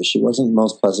personality either. She wasn't the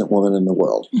most pleasant woman in the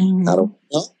world. I don't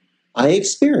know. I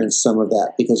experienced some of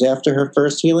that because after her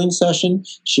first healing session,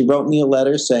 she wrote me a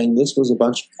letter saying this was a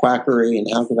bunch of quackery and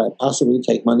how could I possibly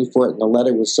take money for it? And the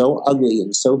letter was so ugly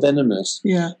and so venomous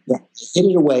that I hid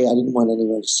it away. I didn't want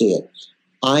anyone to see it.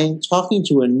 I'm talking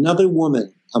to another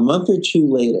woman a month or two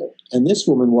later, and this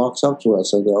woman walks up to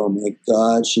us. I go, oh my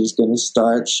God, she's going to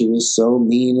start. She was so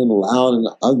mean and loud and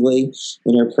ugly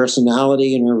in her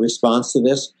personality and her response to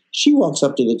this. She walks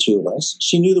up to the two of us.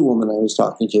 She knew the woman I was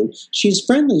talking to. She's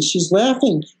friendly. She's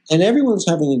laughing. And everyone's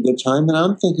having a good time. And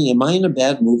I'm thinking, am I in a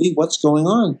bad movie? What's going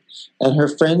on? And her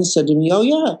friend said to me, oh,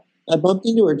 yeah, I bumped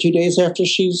into her 2 days after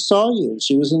she saw you.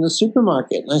 She was in the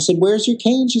supermarket. And I said, where's your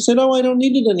cane? She said, oh, I don't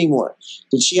need it anymore.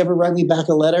 Did she ever write me back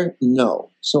a letter? No.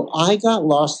 So I got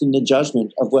lost in the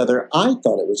judgment of whether I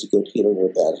thought it was a good healing or a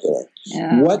bad healing.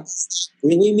 Yeah. What's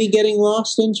really me getting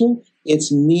lost into?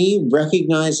 It's me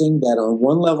recognizing that on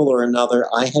one level or another,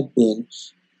 I had been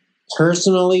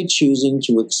personally choosing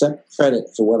to accept credit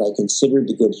for what I considered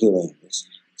the good healing was.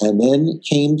 And then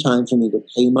came time for me to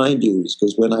pay my dues,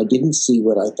 because when I didn't see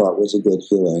what I thought was a good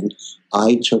healing,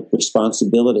 I took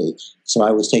responsibility. So I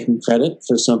was taking credit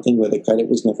for something where the credit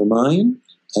was never mine.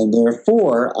 And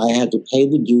therefore, I had to pay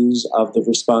the dues of the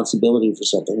responsibility for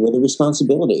something where the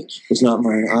responsibility was not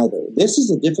mine either. This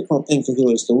is a difficult thing for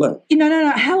healers to learn.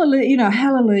 No, hallelujah,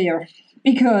 hallelujah.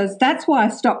 Because that's why I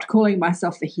stopped calling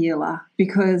myself a healer,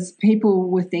 because people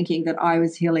were thinking that I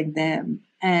was healing them.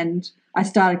 And I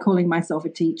started calling myself a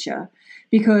teacher,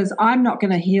 because I'm not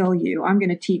going to heal you. I'm going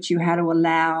to teach you how to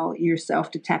allow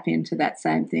yourself to tap into that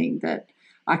same thing that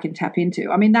I can tap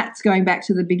into. I mean, that's going back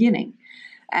to the beginning.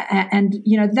 And,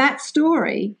 you know, that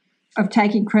story of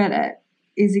taking credit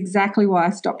is exactly why I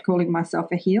stopped calling myself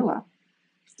a healer.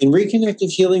 In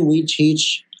reconnective healing, we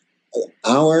teach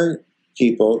our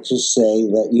people to say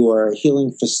that you are a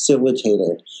healing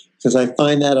facilitator, because I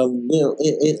find that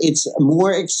it's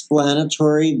more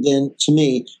explanatory to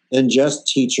me than just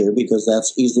teacher, because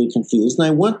that's easily confused. And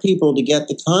I want people to get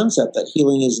the concept that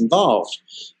healing is involved.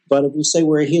 But if we say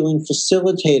we're a healing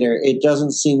facilitator, it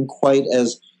doesn't seem quite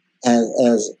as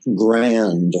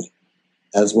grand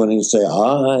as when you say,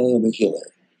 I am a healer.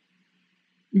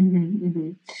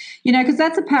 You know, because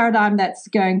that's a paradigm that's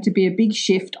going to be a big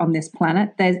shift on this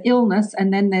planet. There's illness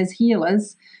and then there's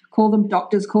healers. Call them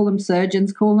doctors, call them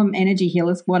surgeons, call them energy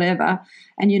healers, whatever.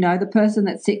 And, you know, the person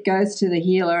that's sick goes to the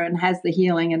healer and has the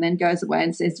healing and then goes away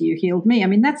and says, you healed me. I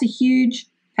mean, that's a huge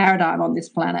paradigm on this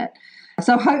planet.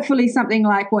 So hopefully something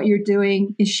like what you're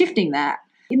doing is shifting that.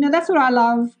 You know, that's what I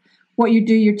love. What you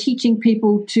do, you're teaching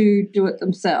people to do it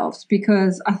themselves,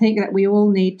 because I think that we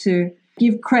all need to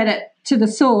give credit to the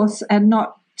source and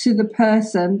not to the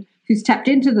person who's tapped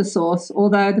into the source,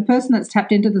 although the person that's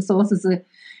tapped into the source is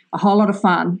a whole lot of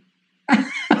fun.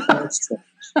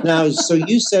 Now, so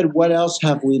you said, what else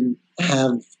have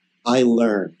I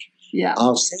learned? Yeah.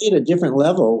 I'll say at a different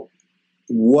level,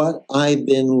 what I've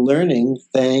been learning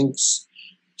thanks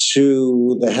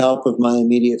to the help of my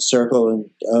immediate circle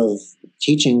of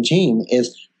teaching team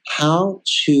is how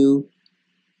to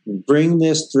bring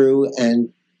this through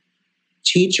and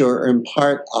teach or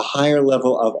impart a higher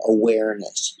level of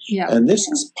awareness. Yeah. And this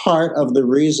is part of the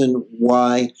reason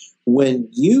why when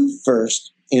you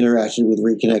first interacted with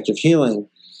Reconnective Healing,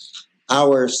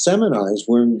 our seminars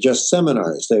weren't just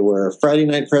seminars. They were a Friday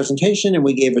night presentation, and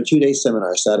we gave a 2-day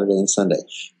seminar, Saturday and Sunday.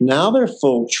 Now they're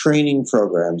full training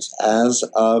programs as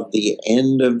of the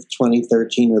end of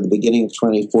 2013 or the beginning of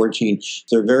 2014.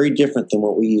 They're very different than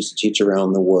what we used to teach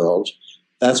around the world.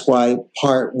 That's why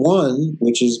part one,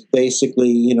 which is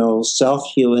basically,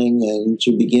 self-healing and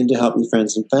to begin to help your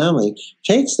friends and family,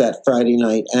 takes that Friday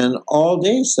night and all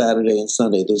day Saturday and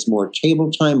Sunday. There's more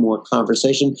table time, more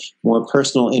conversation, more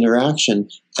personal interaction,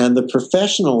 and the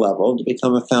professional level to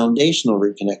become a foundational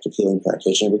reconnective healing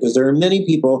practitioner, because there are many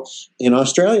people in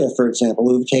Australia, for example,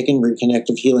 who've taken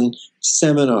reconnective healing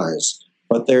seminars,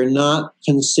 but they're not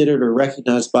considered or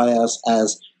recognized by us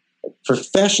as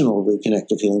professional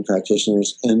reconnective healing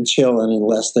practitioners until and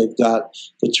unless they've got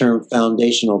the term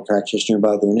foundational practitioner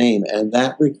by their name. And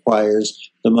that requires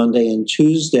the Monday and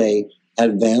Tuesday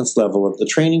advanced level of the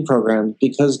training program,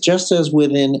 because just as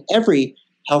within every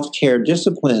healthcare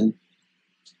discipline,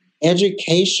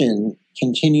 education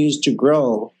continues to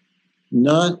grow,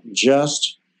 not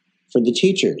just for the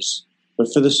teachers,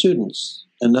 but for the students.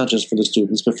 And not just for the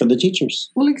students, but for the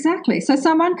teachers. Well, exactly. So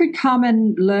someone could come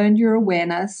and learn your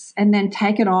awareness and then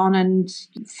take it on and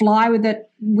fly with it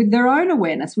with their own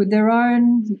awareness, with their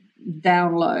own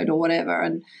download or whatever,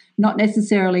 and not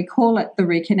necessarily call it the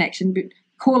reconnection, but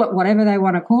call it whatever they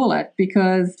want to call it,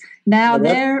 because now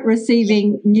they're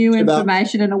receiving new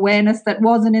information and awareness that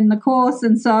wasn't in the course.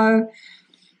 And so,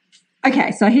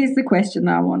 okay, so here's the question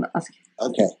that I want to ask you.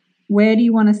 Okay. Where do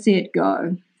you want to see it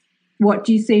go? What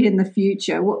do you see in the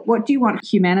future? What do you want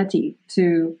humanity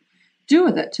to do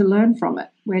with it, to learn from it?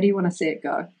 Where do you want to see it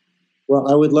go?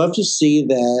 Well, I would love to see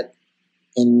that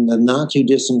in the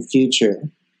not-too-distant future,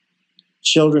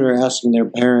 children are asking their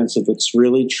parents if it's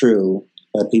really true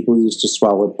that people used to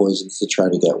swallow poisons to try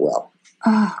to get well.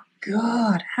 Oh,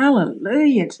 God,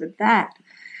 hallelujah to that.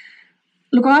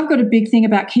 Look, I've got a big thing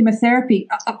about chemotherapy,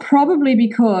 probably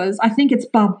because I think it's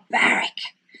barbaric,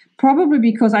 probably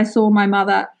because I saw my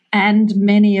mother and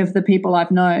many of the people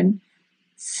I've known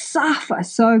suffer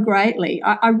so greatly.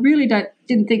 I really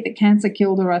didn't think that cancer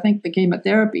killed her. I think the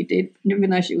chemotherapy did,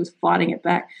 even though she was fighting it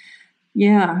back.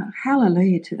 Yeah,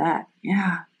 hallelujah to that.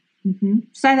 Yeah. Mm-hmm.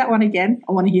 Say that one again.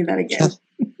 I want to hear that again.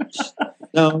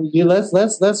 No,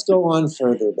 let's go on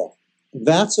further though.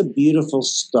 That's a beautiful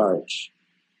start.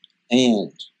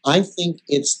 And I think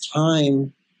it's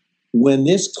time, when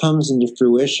this comes into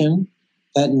fruition,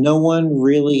 that no one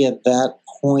really at that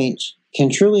point can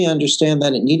truly understand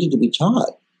that it needed to be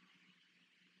taught.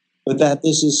 But that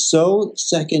this is so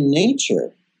second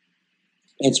nature.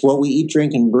 It's what we eat,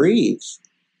 drink, and breathe.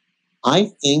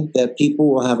 I think that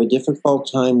people will have a difficult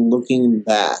time looking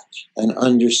back and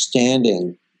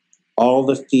understanding all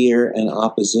the fear and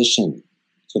opposition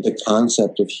to the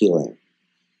concept of healing.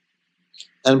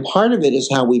 And part of it is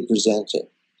how we present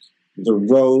it. The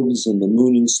robes and the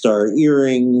moon and star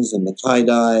earrings and the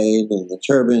tie-dyed and the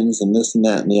turbans and this and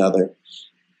that and the other.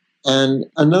 And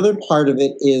another part of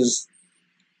it is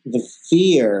the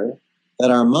fear that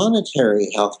our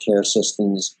monetary healthcare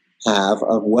systems have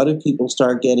of what if people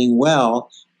start getting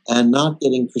well and not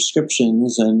getting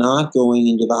prescriptions and not going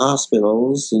into the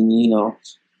hospitals and,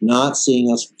 not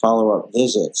seeing us for follow-up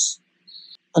visits.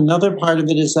 Another part of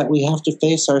it is that we have to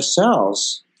face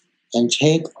ourselves and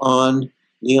take on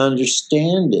the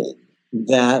understanding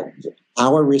that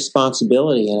our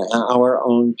responsibility and our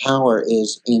own power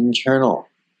is internal.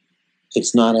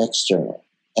 It's not external.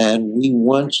 And we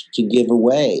want to give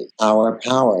away our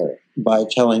power by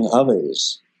telling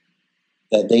others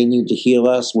that they need to heal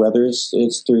us, whether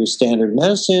it's through standard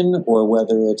medicine or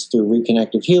whether it's through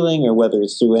reconnective healing or whether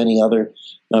it's through any other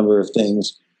number of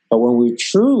things. But when we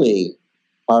truly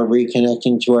are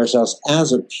reconnecting to ourselves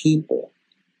as a people,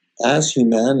 as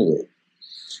humanity,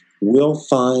 we'll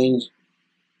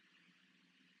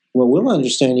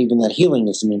understand even that healing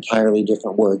is an entirely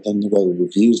different word than the way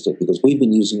we've used it, because we've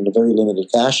been using it in a very limited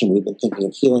fashion. We've been thinking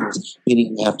of healing as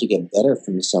meaning you have to get better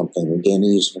from something, or gain the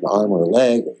use of an arm or a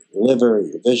leg, or your liver, or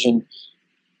your vision.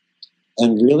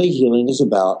 And really, healing is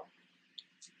about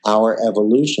our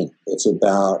evolution. It's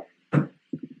about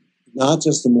not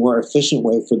just a more efficient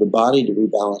way for the body to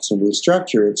rebalance and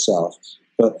restructure itself,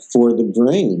 but for the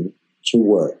brain to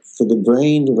work, for the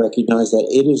brain to recognize that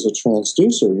it is a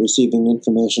transducer receiving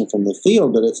information from the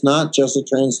field, but it's not just a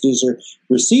transducer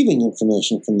receiving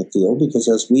information from the field, because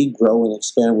as we grow and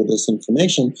expand with this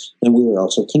information, then we are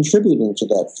also contributing to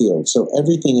that field. So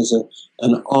everything is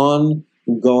an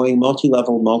ongoing,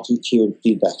 multi-level, multi-tiered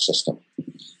feedback system.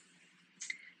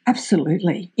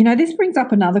 Absolutely. This brings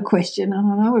up another question,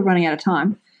 and I know we're running out of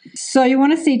time. So you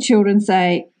want to see children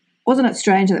say, wasn't it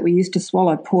strange that we used to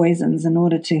swallow poisons in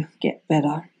order to get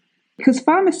better? Because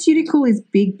pharmaceutical is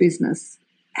big business.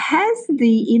 Has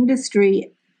the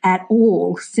industry at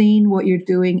all seen what you're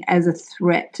doing as a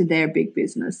threat to their big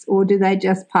business, or do they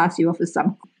just pass you off as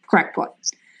some crackpot?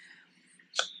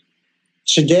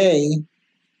 Today,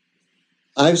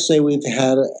 I'd say we've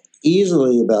had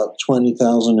easily about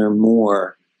 20,000 or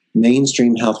more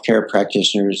mainstream healthcare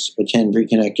practitioners attend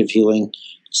reconnective healing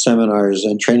seminars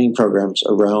and training programs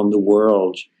around the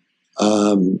world.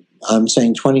 I'm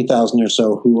saying 20,000 or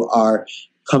so who are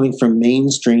coming from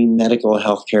mainstream medical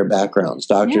healthcare backgrounds,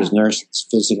 doctors, nurses,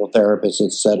 physical therapists,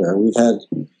 etc. We've had,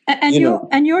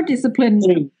 and your discipline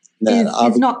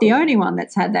is not the only one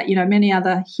that's had that. Many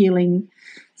other healing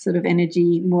sort of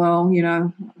energy. Well,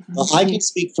 I can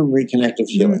speak from reconnective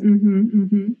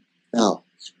healing. Now,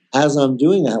 as I'm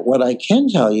doing that, what I can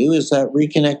tell you is that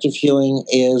reconnective healing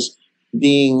is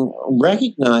being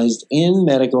recognized in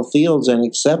medical fields and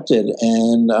accepted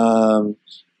and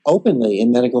openly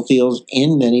in medical fields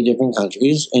in many different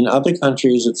countries. In other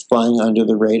countries, it's flying under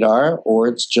the radar or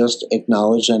it's just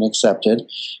acknowledged and accepted.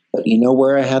 But you know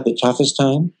where I had the toughest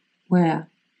time? Where?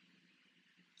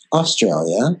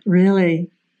 Australia. Really?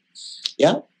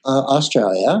 Yeah,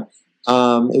 Australia.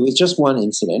 It was just one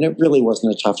incident. It really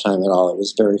wasn't a tough time at all. It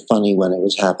was very funny when it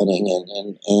was happening,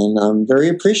 and I'm very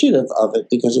appreciative of it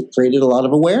because it created a lot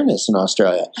of awareness in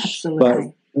Australia. Absolutely.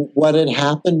 But what had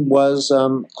happened was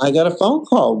I got a phone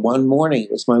call one morning.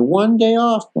 It was my one day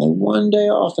off,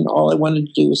 and all I wanted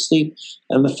to do was sleep.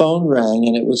 And the phone rang,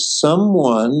 and it was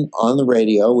someone on the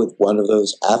radio with one of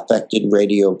those affected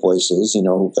radio voices,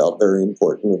 who felt very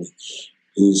important.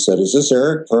 He said, "Is this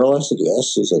Eric Pearl?" I said,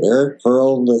 "Yes." He said, "Eric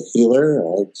Pearl, the healer?"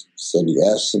 I said,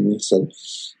 "Yes." And he said,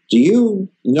 "Do you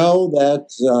know that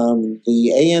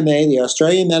the AMA, the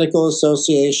Australian Medical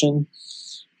Association,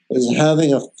 is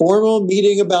having a formal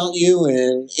meeting about you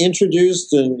and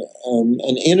introduced a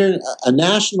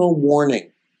national warning?"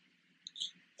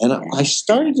 And I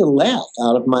started to laugh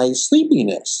out of my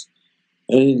sleepiness.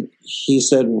 And he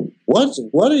said, "What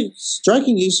is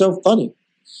striking you so funny?"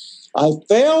 I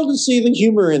fail to see the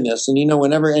humor in this. And,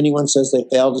 whenever anyone says they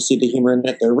fail to see the humor in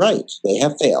it, they're right. They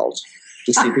have failed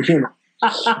to see the humor.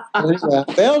 Anyway,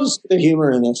 I failed to see the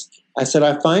humor in this. I said,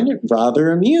 "I find it rather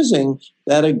amusing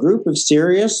that a group of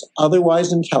serious,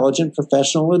 otherwise intelligent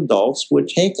professional adults would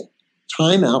take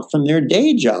time out from their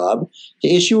day job to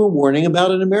issue a warning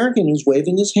about an American who's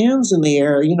waving his hands in the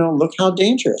air. Look how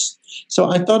dangerous." So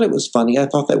I thought it was funny. I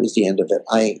thought that was the end of it.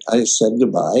 I said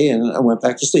goodbye and I went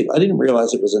back to sleep. I didn't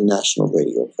realize it was a national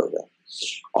radio program.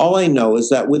 All I know is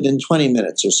that within 20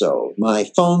 minutes or so,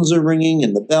 my phones are ringing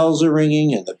and the bells are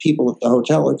ringing and the people at the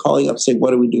hotel are calling up saying,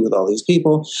 "What do we do with all these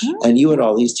people?" And you had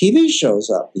all these TV shows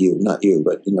up. Not you,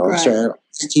 but, right.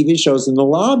 TV shows in the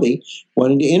lobby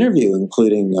wanting to interview,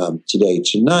 including Today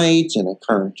Tonight and A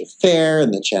Current Affair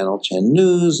and the Channel 10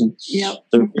 News. And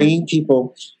they're bringing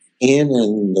people in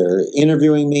and they're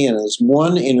interviewing me. And as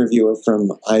one interviewer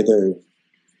from either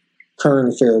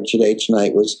Current Affair or Today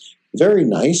Tonight was very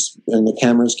nice, and the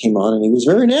cameras came on, and he was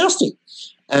very nasty.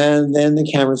 And then the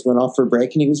cameras went off for a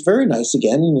break, and he was very nice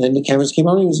again. And then the cameras came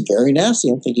on, and he was very nasty.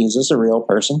 I'm thinking, is this a real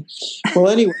person? Well,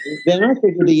 anyway, then I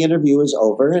figured the interview is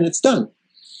over, and it's done.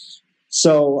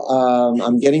 So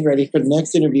I'm getting ready for the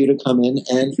next interview to come in,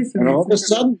 and all of a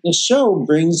sudden, the show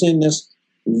brings in this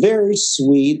very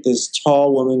sweet, this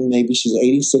tall woman, maybe she's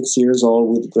 86 years old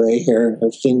with gray hair, and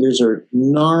her fingers are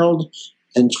gnarled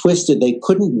and twisted. They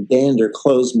couldn't bend or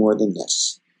close more than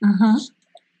this.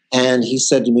 And he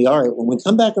said to me, "All right, when we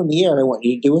come back on the air, I want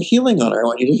you to do a healing on her. I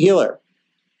want you to heal her."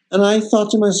 And I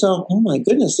thought to myself, oh my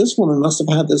goodness, this woman must have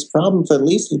had this problem for at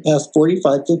least the past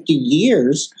 45, 50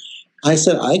 years. I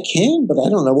said, "I can, but I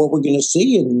don't know what we're going to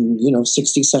see in,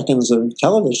 60 seconds of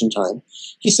television time."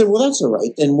 He said, "Well, that's all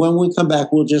right. Then when we come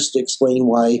back, we'll just explain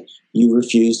why you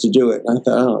refuse to do it." And I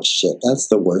thought, oh, shit, that's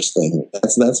the worst thing.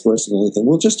 That's worse than anything.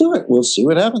 We'll just do it. We'll see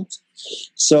what happens.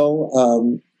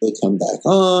 So they come back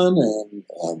on,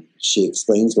 and she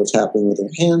explains what's happening with her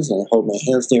hands, and I hold my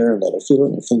hands near her and let her feel it,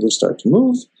 and her fingers start to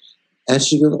move. And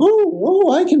she goes,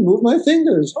 oh, I can move my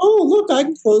fingers. Oh, look, I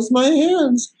can close my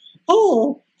hands.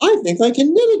 Oh, I think I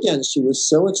can knit again. She was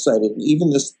so excited.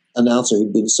 Even this announcer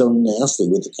who'd been so nasty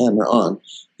with the camera on,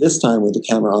 this time with the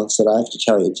camera on, said, "I have to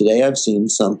tell you, today I've seen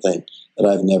something that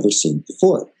I've never seen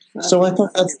before." So I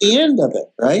thought that's the end of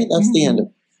it, right? That's the end of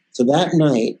it. So that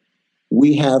night,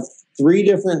 we have 3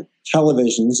 different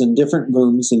televisions in different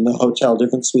rooms in the hotel,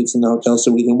 different suites in the hotel,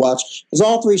 so we can watch, because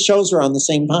all 3 shows are on the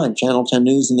same time, Channel 10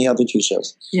 News and the other 2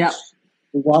 shows. Yeah.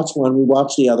 We watch one, we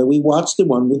watch the other. We watch the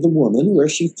one with the woman where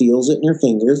she feels it in her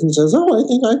fingers and says, "Oh, I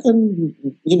think I can,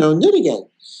 knit again."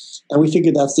 And we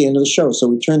figured that's the end of the show. So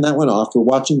we turned that one off. We're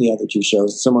watching the other 2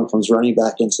 shows. Someone comes running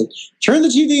back and says, "Turn the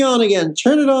TV on again.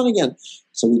 Turn it on again."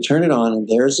 So we turn it on, and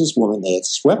there's this woman. They had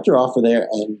swept her off of there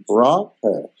and brought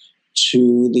her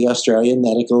to the Australian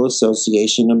Medical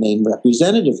Association, a main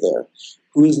representative there,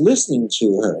 who is listening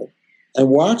to her and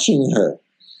watching her.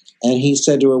 And he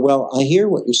said to her, well, I hear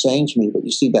what you're saying to me, but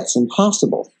you see, that's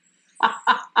impossible.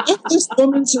 And this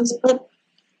woman says, but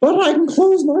I can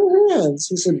close my hands.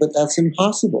 He said, but that's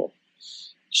impossible.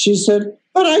 She said,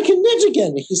 but I can knit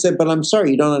again. He said, but I'm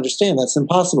sorry, you don't understand. That's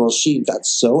impossible. She got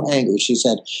so angry. She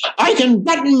said, I can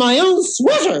button my own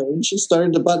sweater. And she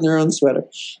started to button her own sweater.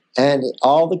 And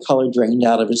all the color drained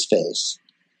out of his face.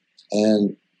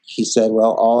 And he said,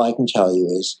 well, all I can tell you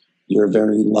is you're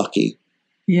very lucky.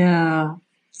 Yeah.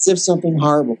 As if something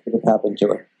horrible could have happened to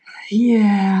her.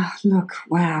 Yeah. Look,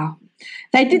 wow.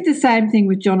 They did the same thing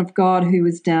with John of God, who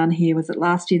was down here. Was it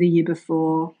last year, the year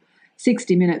before?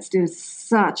 60 Minutes did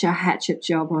such a hatchet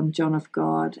job on John of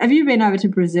God. Have you been over to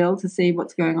Brazil to see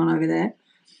what's going on over there?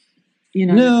 You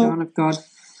know, No. the John of God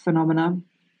phenomenon?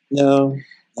 No,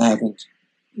 I haven't.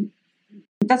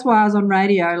 That's why I was on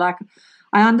radio. Like,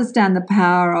 I understand the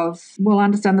power of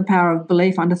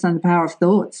belief, understand the power of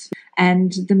thoughts.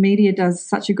 And the media does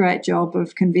such a great job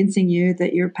of convincing you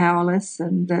that you're powerless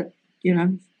and that, you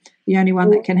know, the only one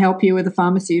that can help you are the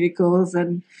pharmaceuticals.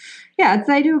 And, yeah,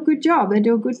 they do a good job.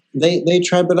 They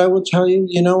try, but I will tell you,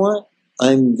 you know what?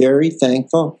 I'm very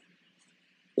thankful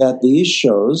that these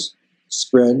shows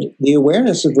spread the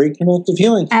awareness of reconnective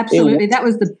healing. Absolutely. That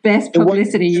was the best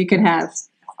publicity you could have.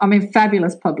 I mean,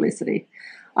 fabulous publicity.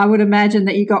 I would imagine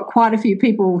that you got quite a few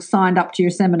people signed up to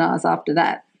your seminars after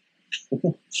that.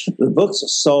 The books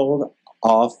sold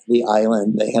off the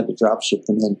island. They had to drop ship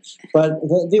them in. But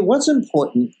what's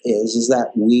important is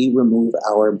that we remove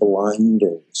our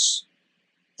blinders.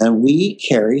 And we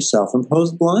carry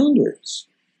self-imposed blinders.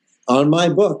 On my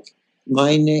book,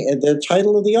 the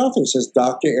title of the author says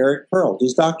Dr. Eric Pearl.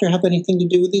 Does doctor have anything to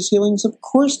do with these healings? Of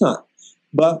course not.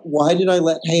 But why did I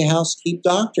let Hay House keep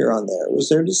doctor on there? It was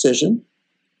their decision.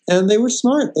 And they were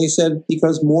smart. They said,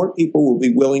 because more people will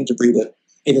be willing to read it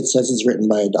if it says it's written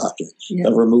by a doctor. Yeah.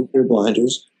 They'll remove their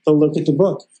blinders. They'll look at the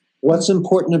book. What's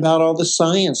important about all the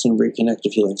science in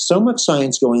reconnective healing? So much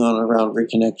science going on around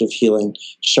reconnective healing,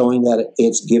 showing that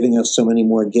it's giving us so many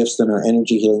more gifts than our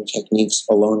energy healing techniques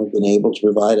alone have been able to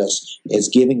provide us. It's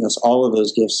giving us all of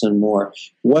those gifts and more.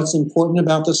 What's important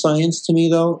about the science to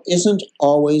me, though, isn't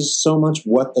always so much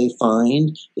what they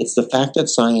find. It's the fact that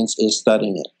science is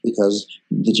studying it, because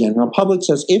the general public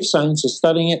says, if science is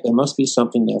studying it, there must be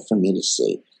something there for me to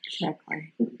see.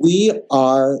 Exactly. We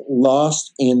are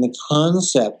lost in the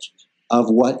concept of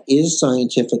what is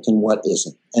scientific and what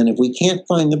isn't. And if we can't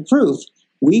find the proof,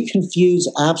 we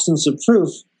confuse absence of proof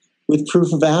with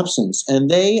proof of absence. And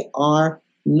they are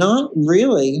not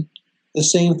really the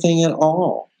same thing at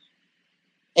all.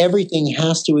 Everything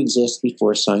has to exist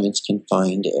before science can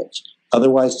find it.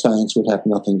 Otherwise, science would have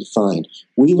nothing to find.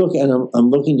 We look, and I'm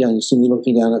looking down, you see me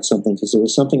looking down at something, because there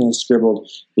was something I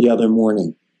scribbled the other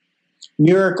morning.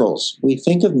 Miracles. We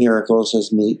think of miracles as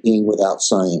being without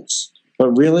science.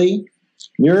 But really,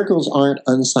 miracles aren't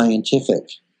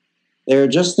unscientific. They're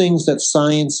just things that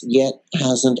science yet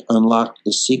hasn't unlocked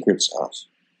the secrets of.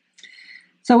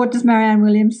 So what does Marianne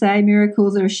Williams say?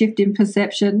 Miracles are a shift in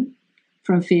perception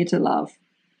from fear to love.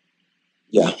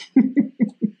 Yeah.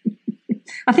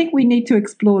 I think we need to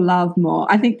explore love more.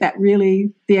 I think that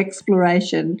really the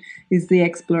exploration is the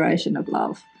exploration of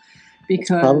love.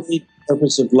 Because it's probably the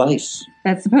purpose of life.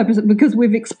 That's the purpose, because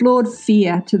we've explored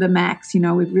fear to the max. You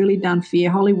know, we've really done fear.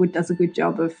 Hollywood does a good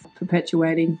job of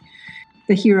perpetuating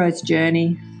the hero's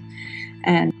journey.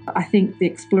 And I think the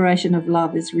exploration of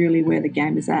love is really where the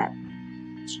game is at.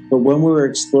 But when we're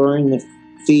exploring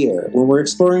fear,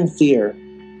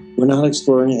 we're not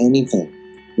exploring anything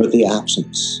with the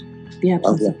absence. The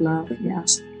absence of love, yeah.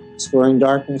 Exploring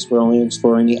darkness, we're only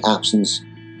exploring the absence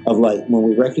of light. When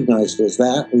we recognize it as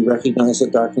that, we recognize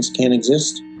that darkness can't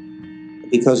exist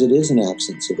because it is an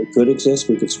absence. If it could exist,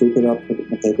 we could sweep it up, put it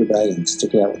in a paper bag, and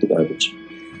stick it out with the garbage.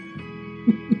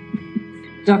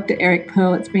 Dr. Eric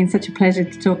Pearl, it's been such a pleasure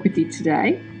to talk with you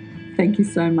today. Thank you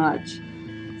so much.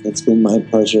 It's been my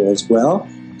pleasure as well,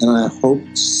 and I hope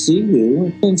to see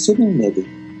you in Sydney, maybe.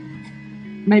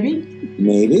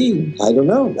 Maybe. I don't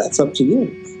know. That's up to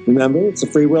you. Remember, it's a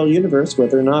free will universe,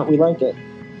 whether or not we like it.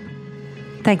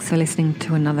 Thanks for listening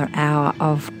to another hour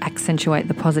of Accentuate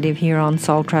the Positive here on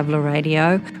Soul Traveller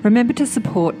Radio. Remember to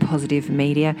support positive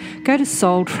media. Go to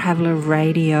Soul Traveller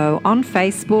Radio on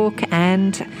Facebook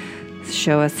and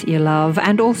show us your love.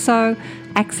 And also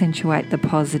Accentuate the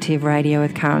Positive Radio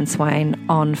with Karen Swain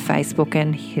on Facebook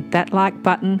and hit that like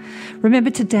button. Remember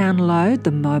to download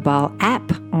the mobile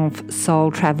app of Soul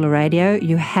Traveller Radio.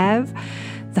 You have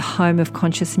the home of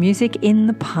conscious music in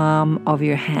the palm of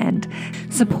your hand.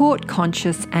 Support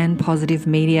conscious and positive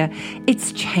media.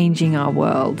 It's changing our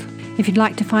world. If you'd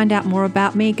like to find out more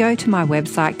about me, go to my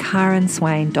website,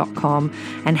 karenswain.com,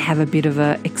 and have a bit of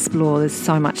a explore. There's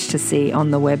so much to see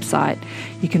on the website.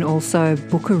 You can also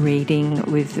book a reading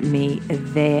with me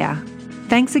there.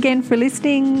 Thanks again for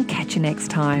listening. Catch you next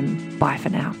time. Bye for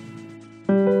now.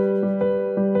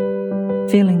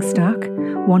 Feeling stuck?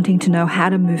 Wanting to know how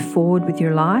to move forward with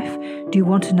your life? Do you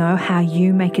want to know how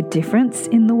you make a difference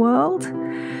in the world?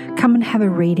 Come and have a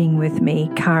reading with me,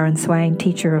 Karen Swain,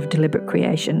 teacher of deliberate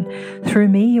creation. Through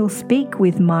me, you'll speak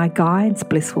with my guides,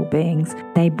 blissful beings.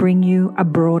 They bring you a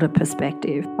broader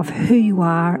perspective of who you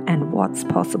are and what's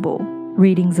possible.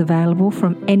 Readings available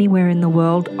from anywhere in the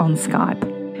world on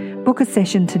Skype. Book a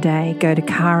session today. Go to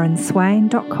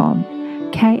karenswain.com,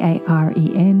 KarenSwain.